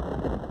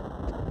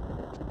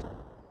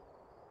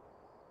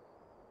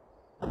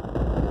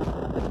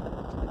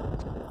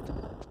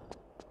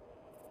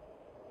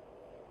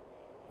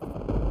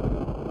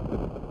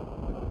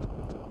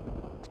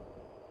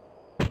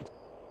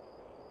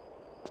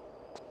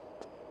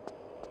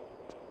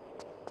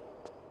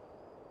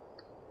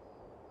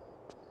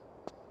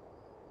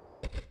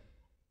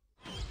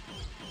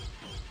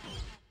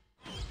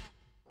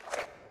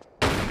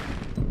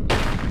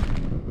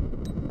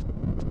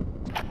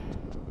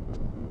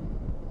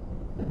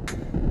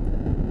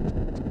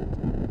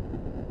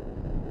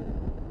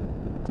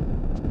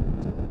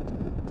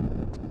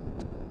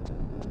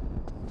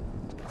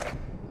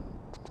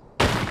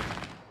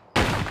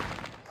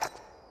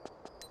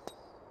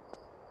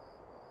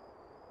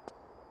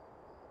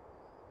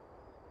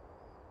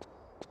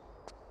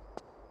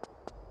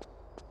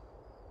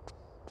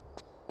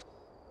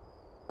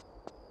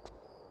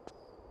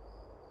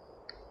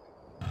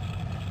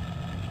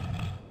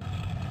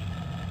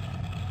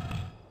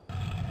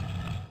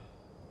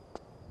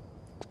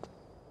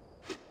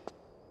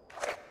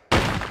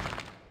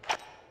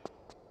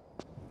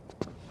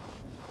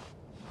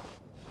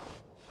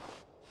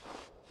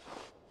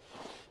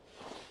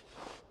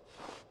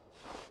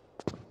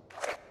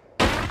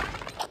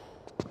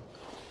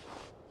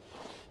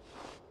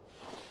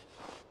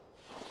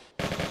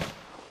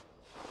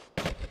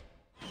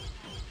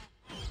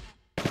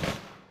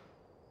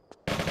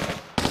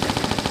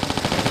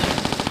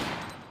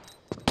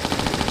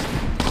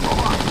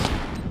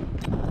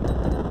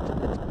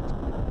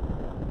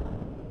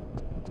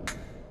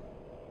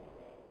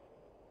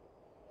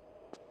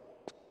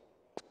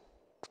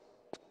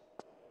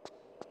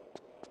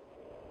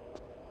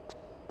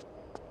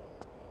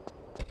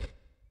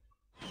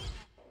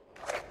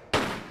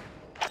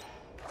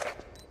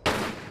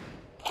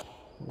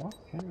 What?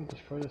 Can't we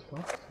destroy this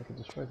box? I can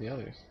destroy the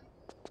others.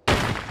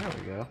 There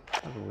we go.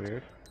 That was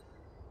weird.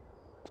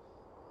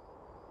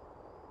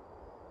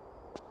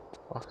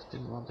 Box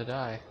didn't want to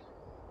die.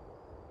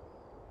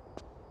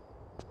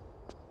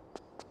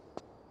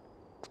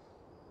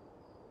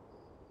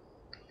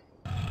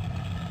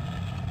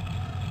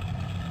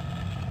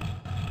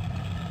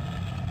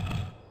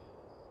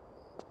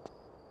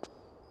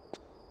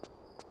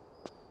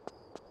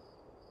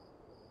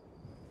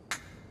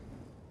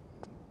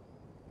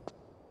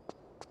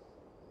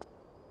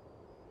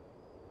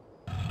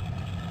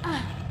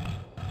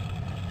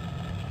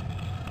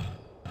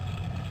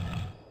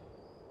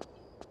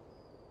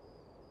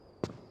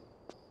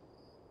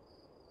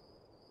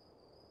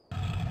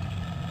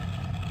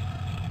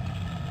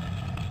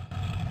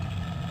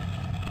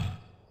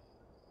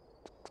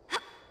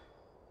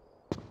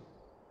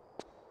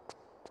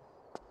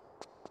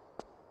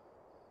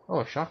 Oh,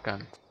 a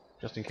shotgun.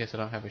 Just in case I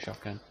don't have a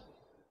shotgun.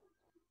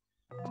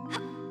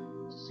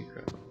 It's a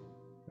secret.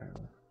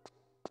 Apparently.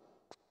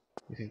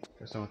 You think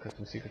for someone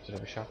collecting secrets would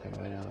have a shotgun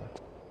by now?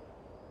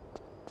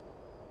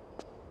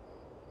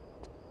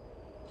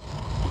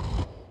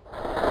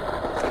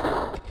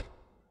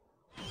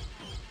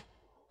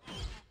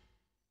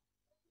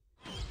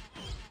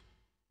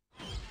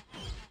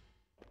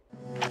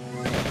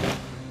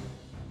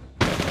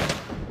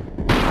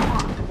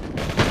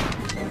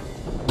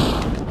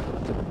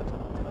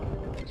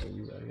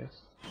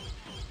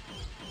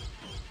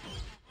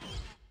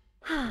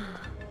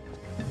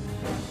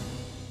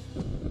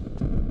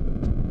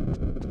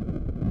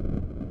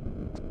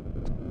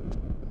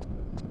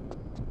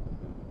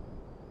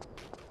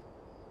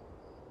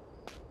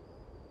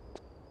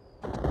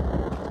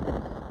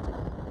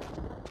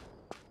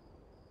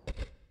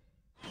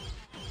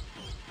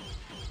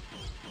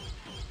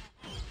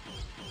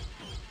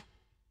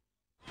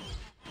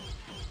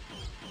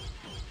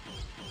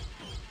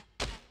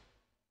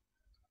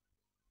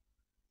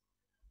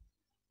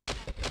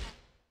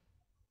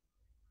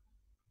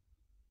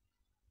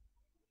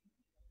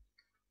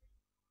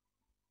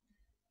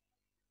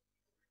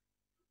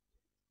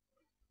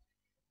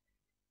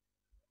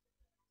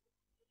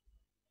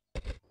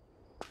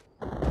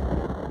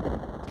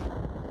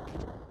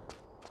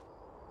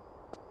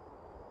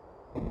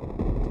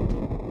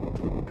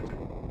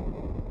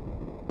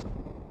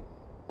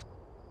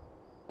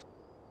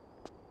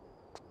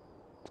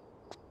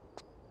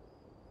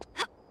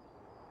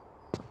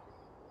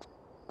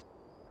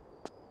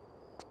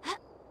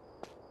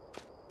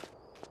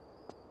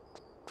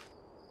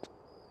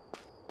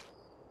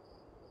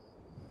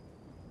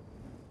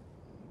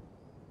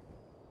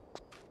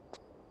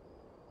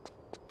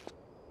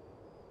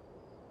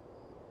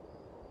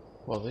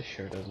 Well, this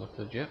sure does look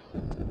legit.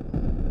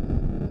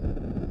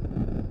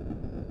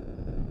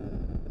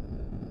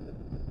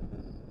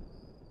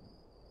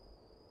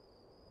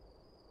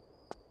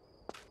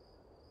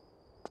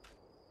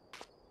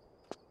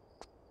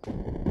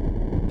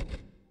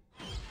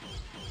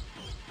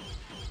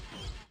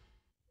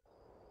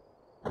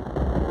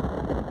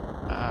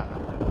 Ah.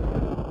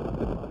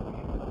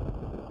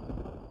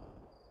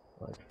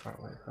 Right,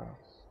 part way across.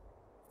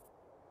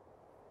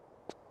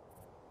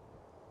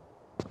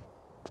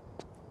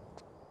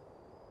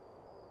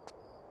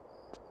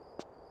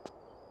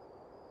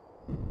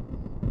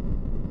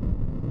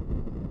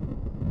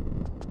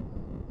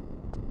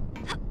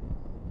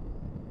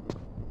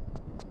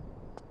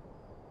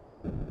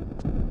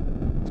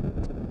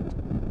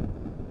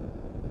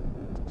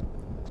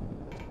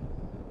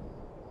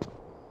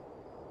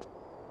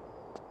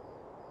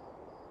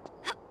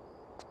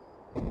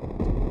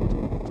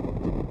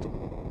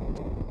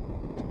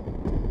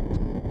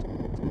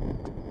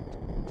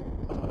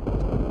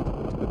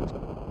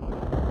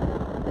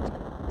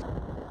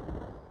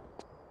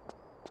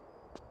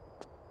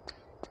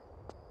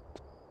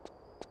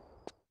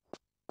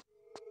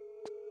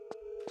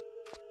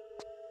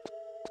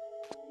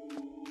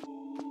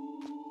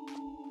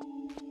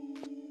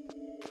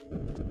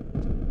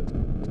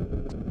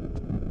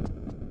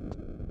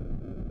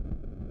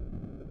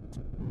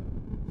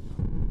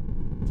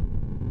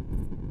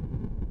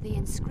 The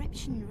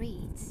inscription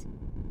reads,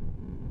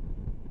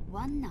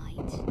 "One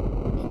night,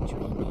 in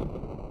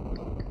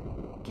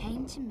dreaming,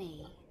 came to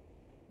me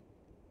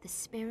the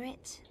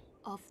spirit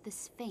of the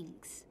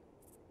Sphinx.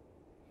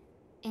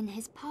 In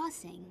his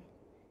passing,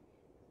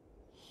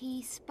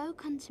 he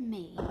spoke unto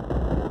me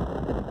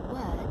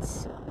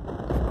words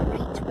of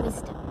great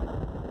wisdom.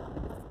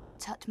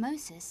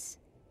 Tutmosis,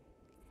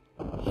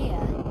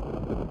 here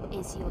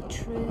is your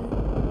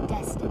true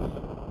destiny.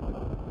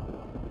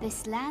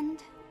 This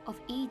land of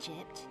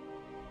Egypt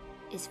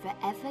is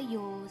forever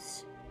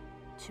yours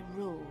to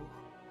rule.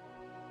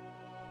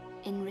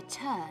 In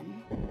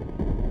return,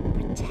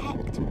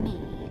 protect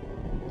me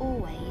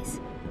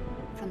always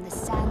from the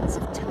sands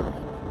of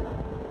time.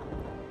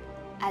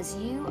 As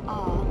you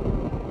are,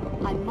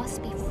 I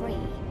must be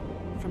free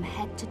from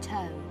head to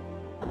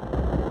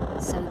toe,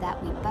 so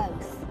that we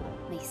both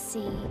may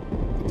see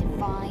the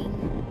divine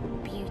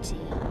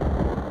beauty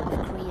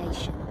of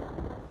creation."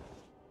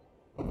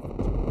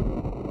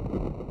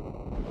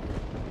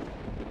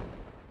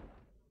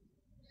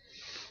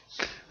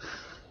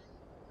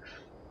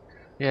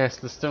 Yes,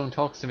 the stone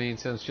talks to me and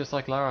sounds just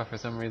like Lara for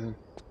some reason.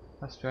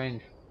 That's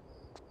strange.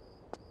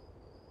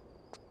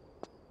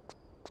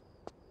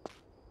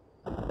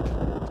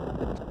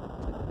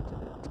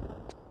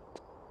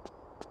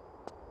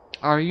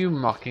 Are you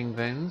mocking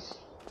things?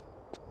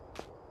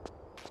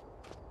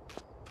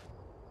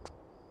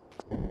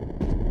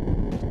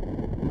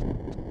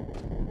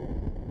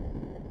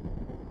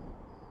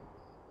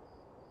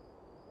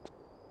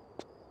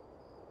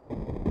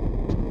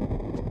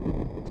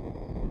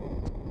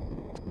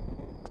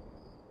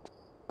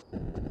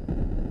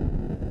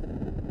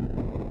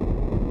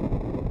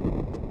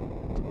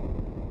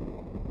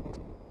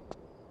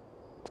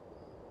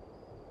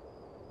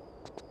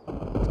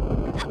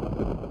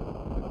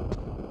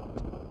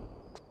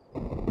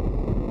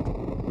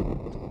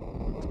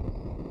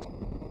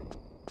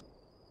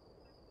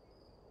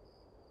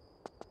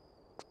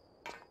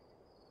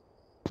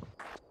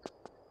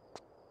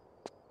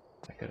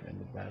 That could have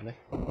ended badly.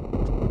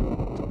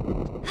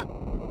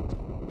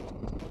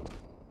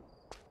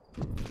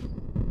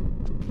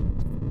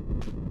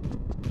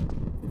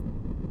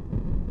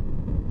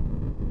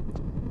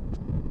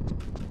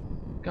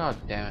 God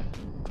damn it.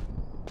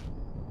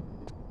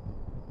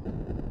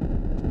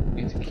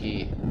 It's a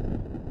key.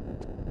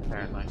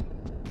 Apparently.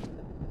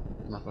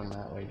 I'm not going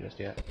that way just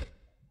yet.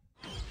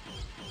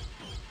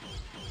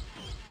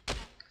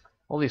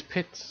 All these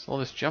pits, all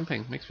this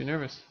jumping makes me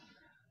nervous.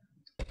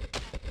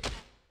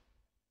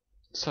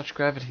 Such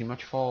gravity,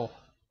 much fall.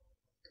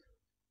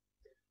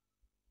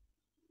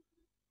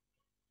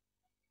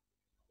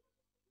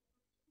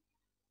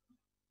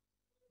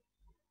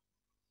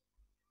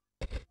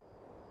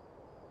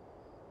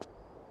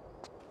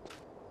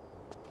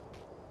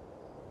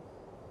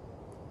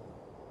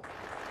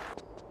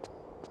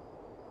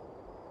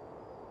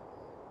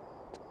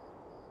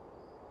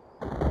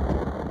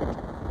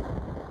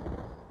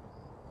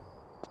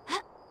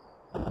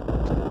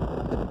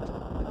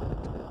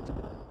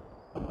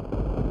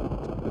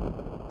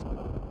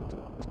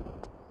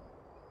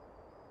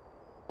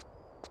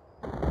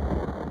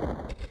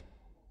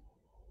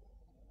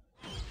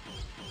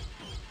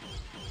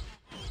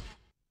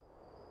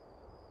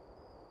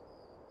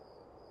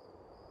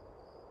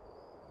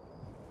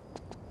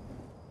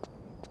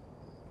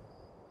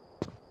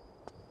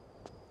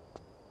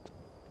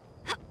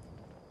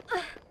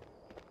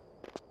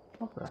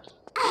 Fuck that.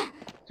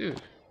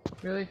 Dude,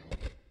 really?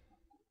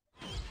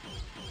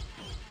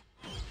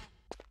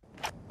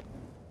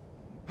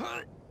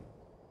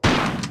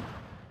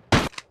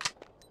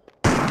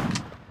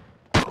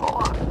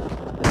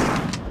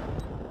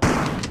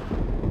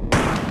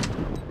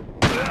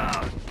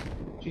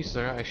 Jesus,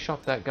 I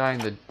shot that guy in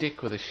the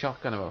dick with a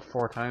shotgun about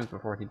 4 times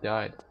before he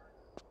died.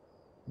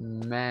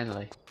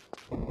 Manly.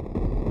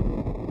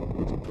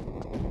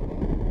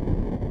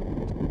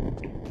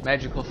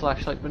 Magical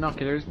flashlight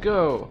binoculars,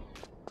 go!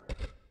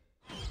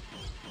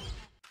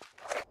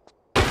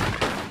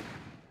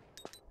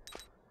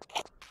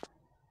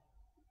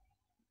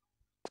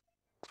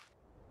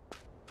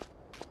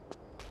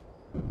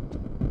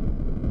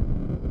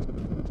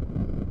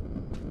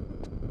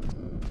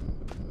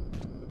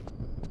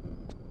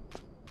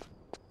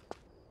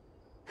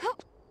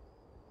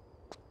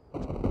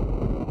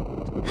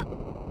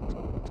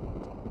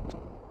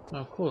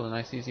 Oh cool, a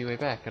nice easy way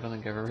back. I don't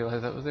think I ever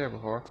realized that was there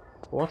before.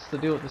 But what's the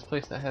deal with this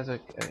place that has a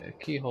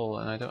keyhole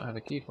and I don't have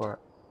a key for it?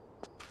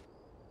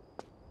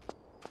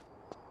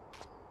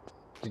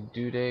 Did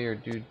Dude A or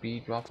Dude B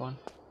drop one?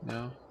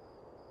 No?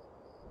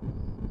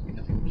 See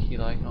nothing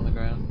key-like on the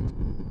ground?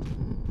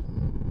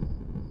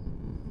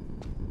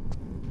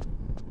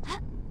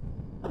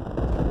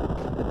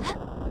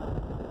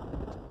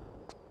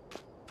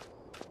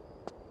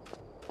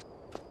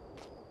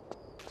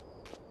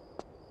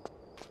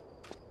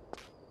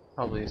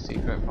 Probably a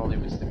secret, probably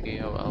missed the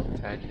key. Oh well,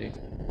 tragedy.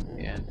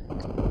 The end.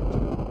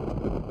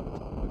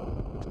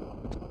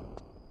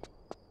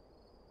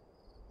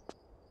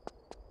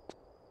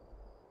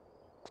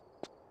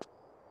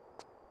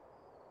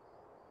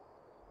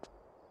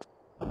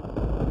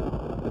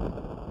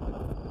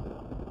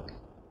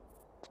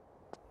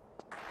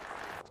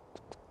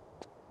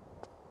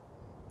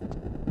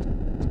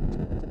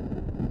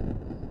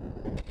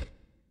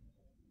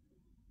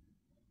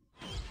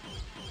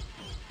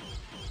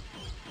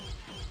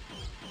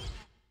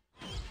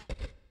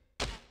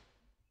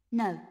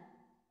 No.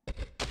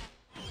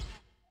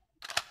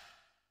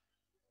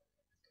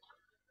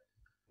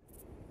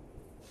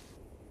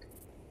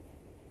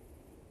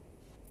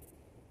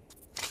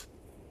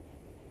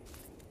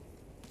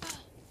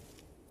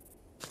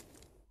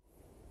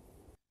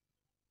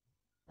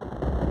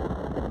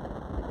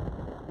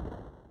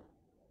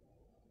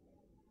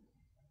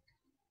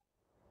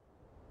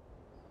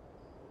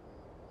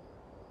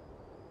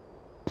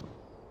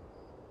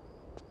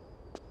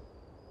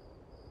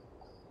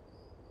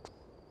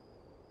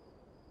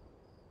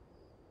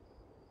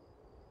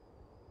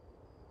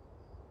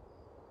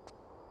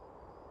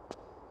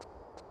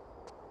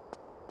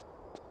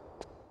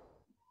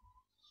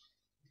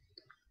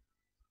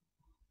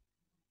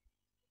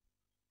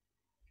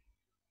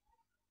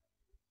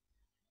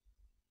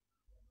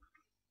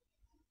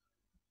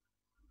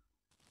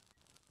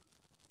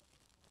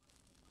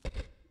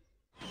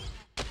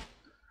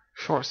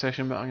 Short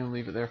session, but I'm going to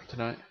leave it there for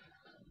tonight.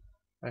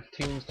 I have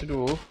things to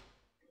do.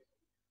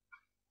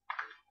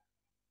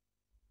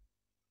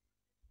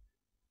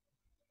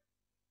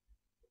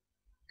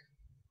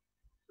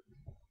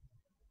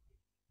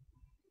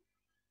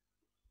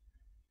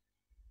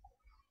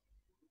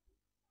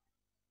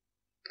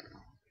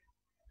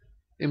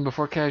 In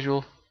before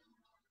casual.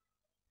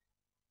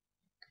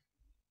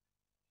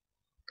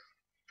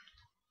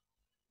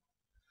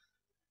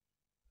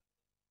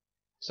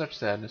 Such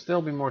sadness.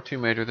 There'll be more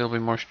Tomb Raider, there'll be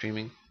more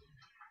streaming.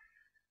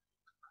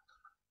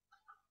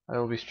 I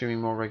will be streaming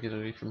more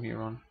regularly from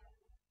here on.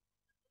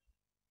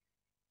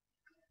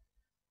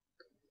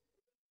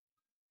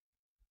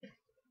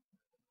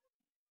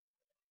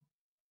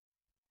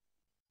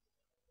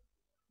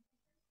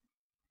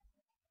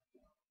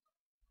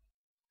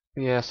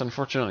 Yes,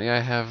 unfortunately I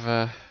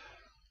have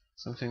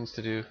some things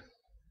to do.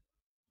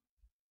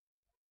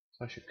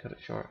 So I should cut it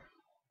short.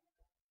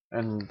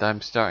 And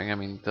I'm starting, I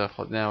mean,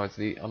 now is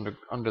the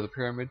under the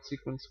pyramid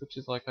sequence, which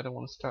is like, I don't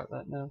want to start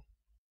that now.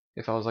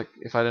 If I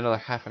had another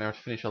half an hour to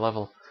finish a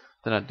level,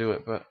 then I'd do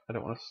it, but I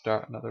don't want to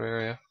start another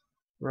area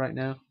right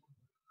now.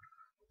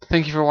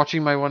 Thank you for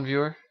watching, my one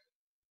viewer.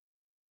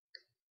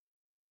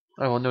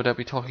 I will no doubt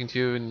be talking to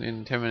you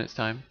in 10 minutes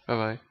time. Bye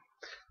bye.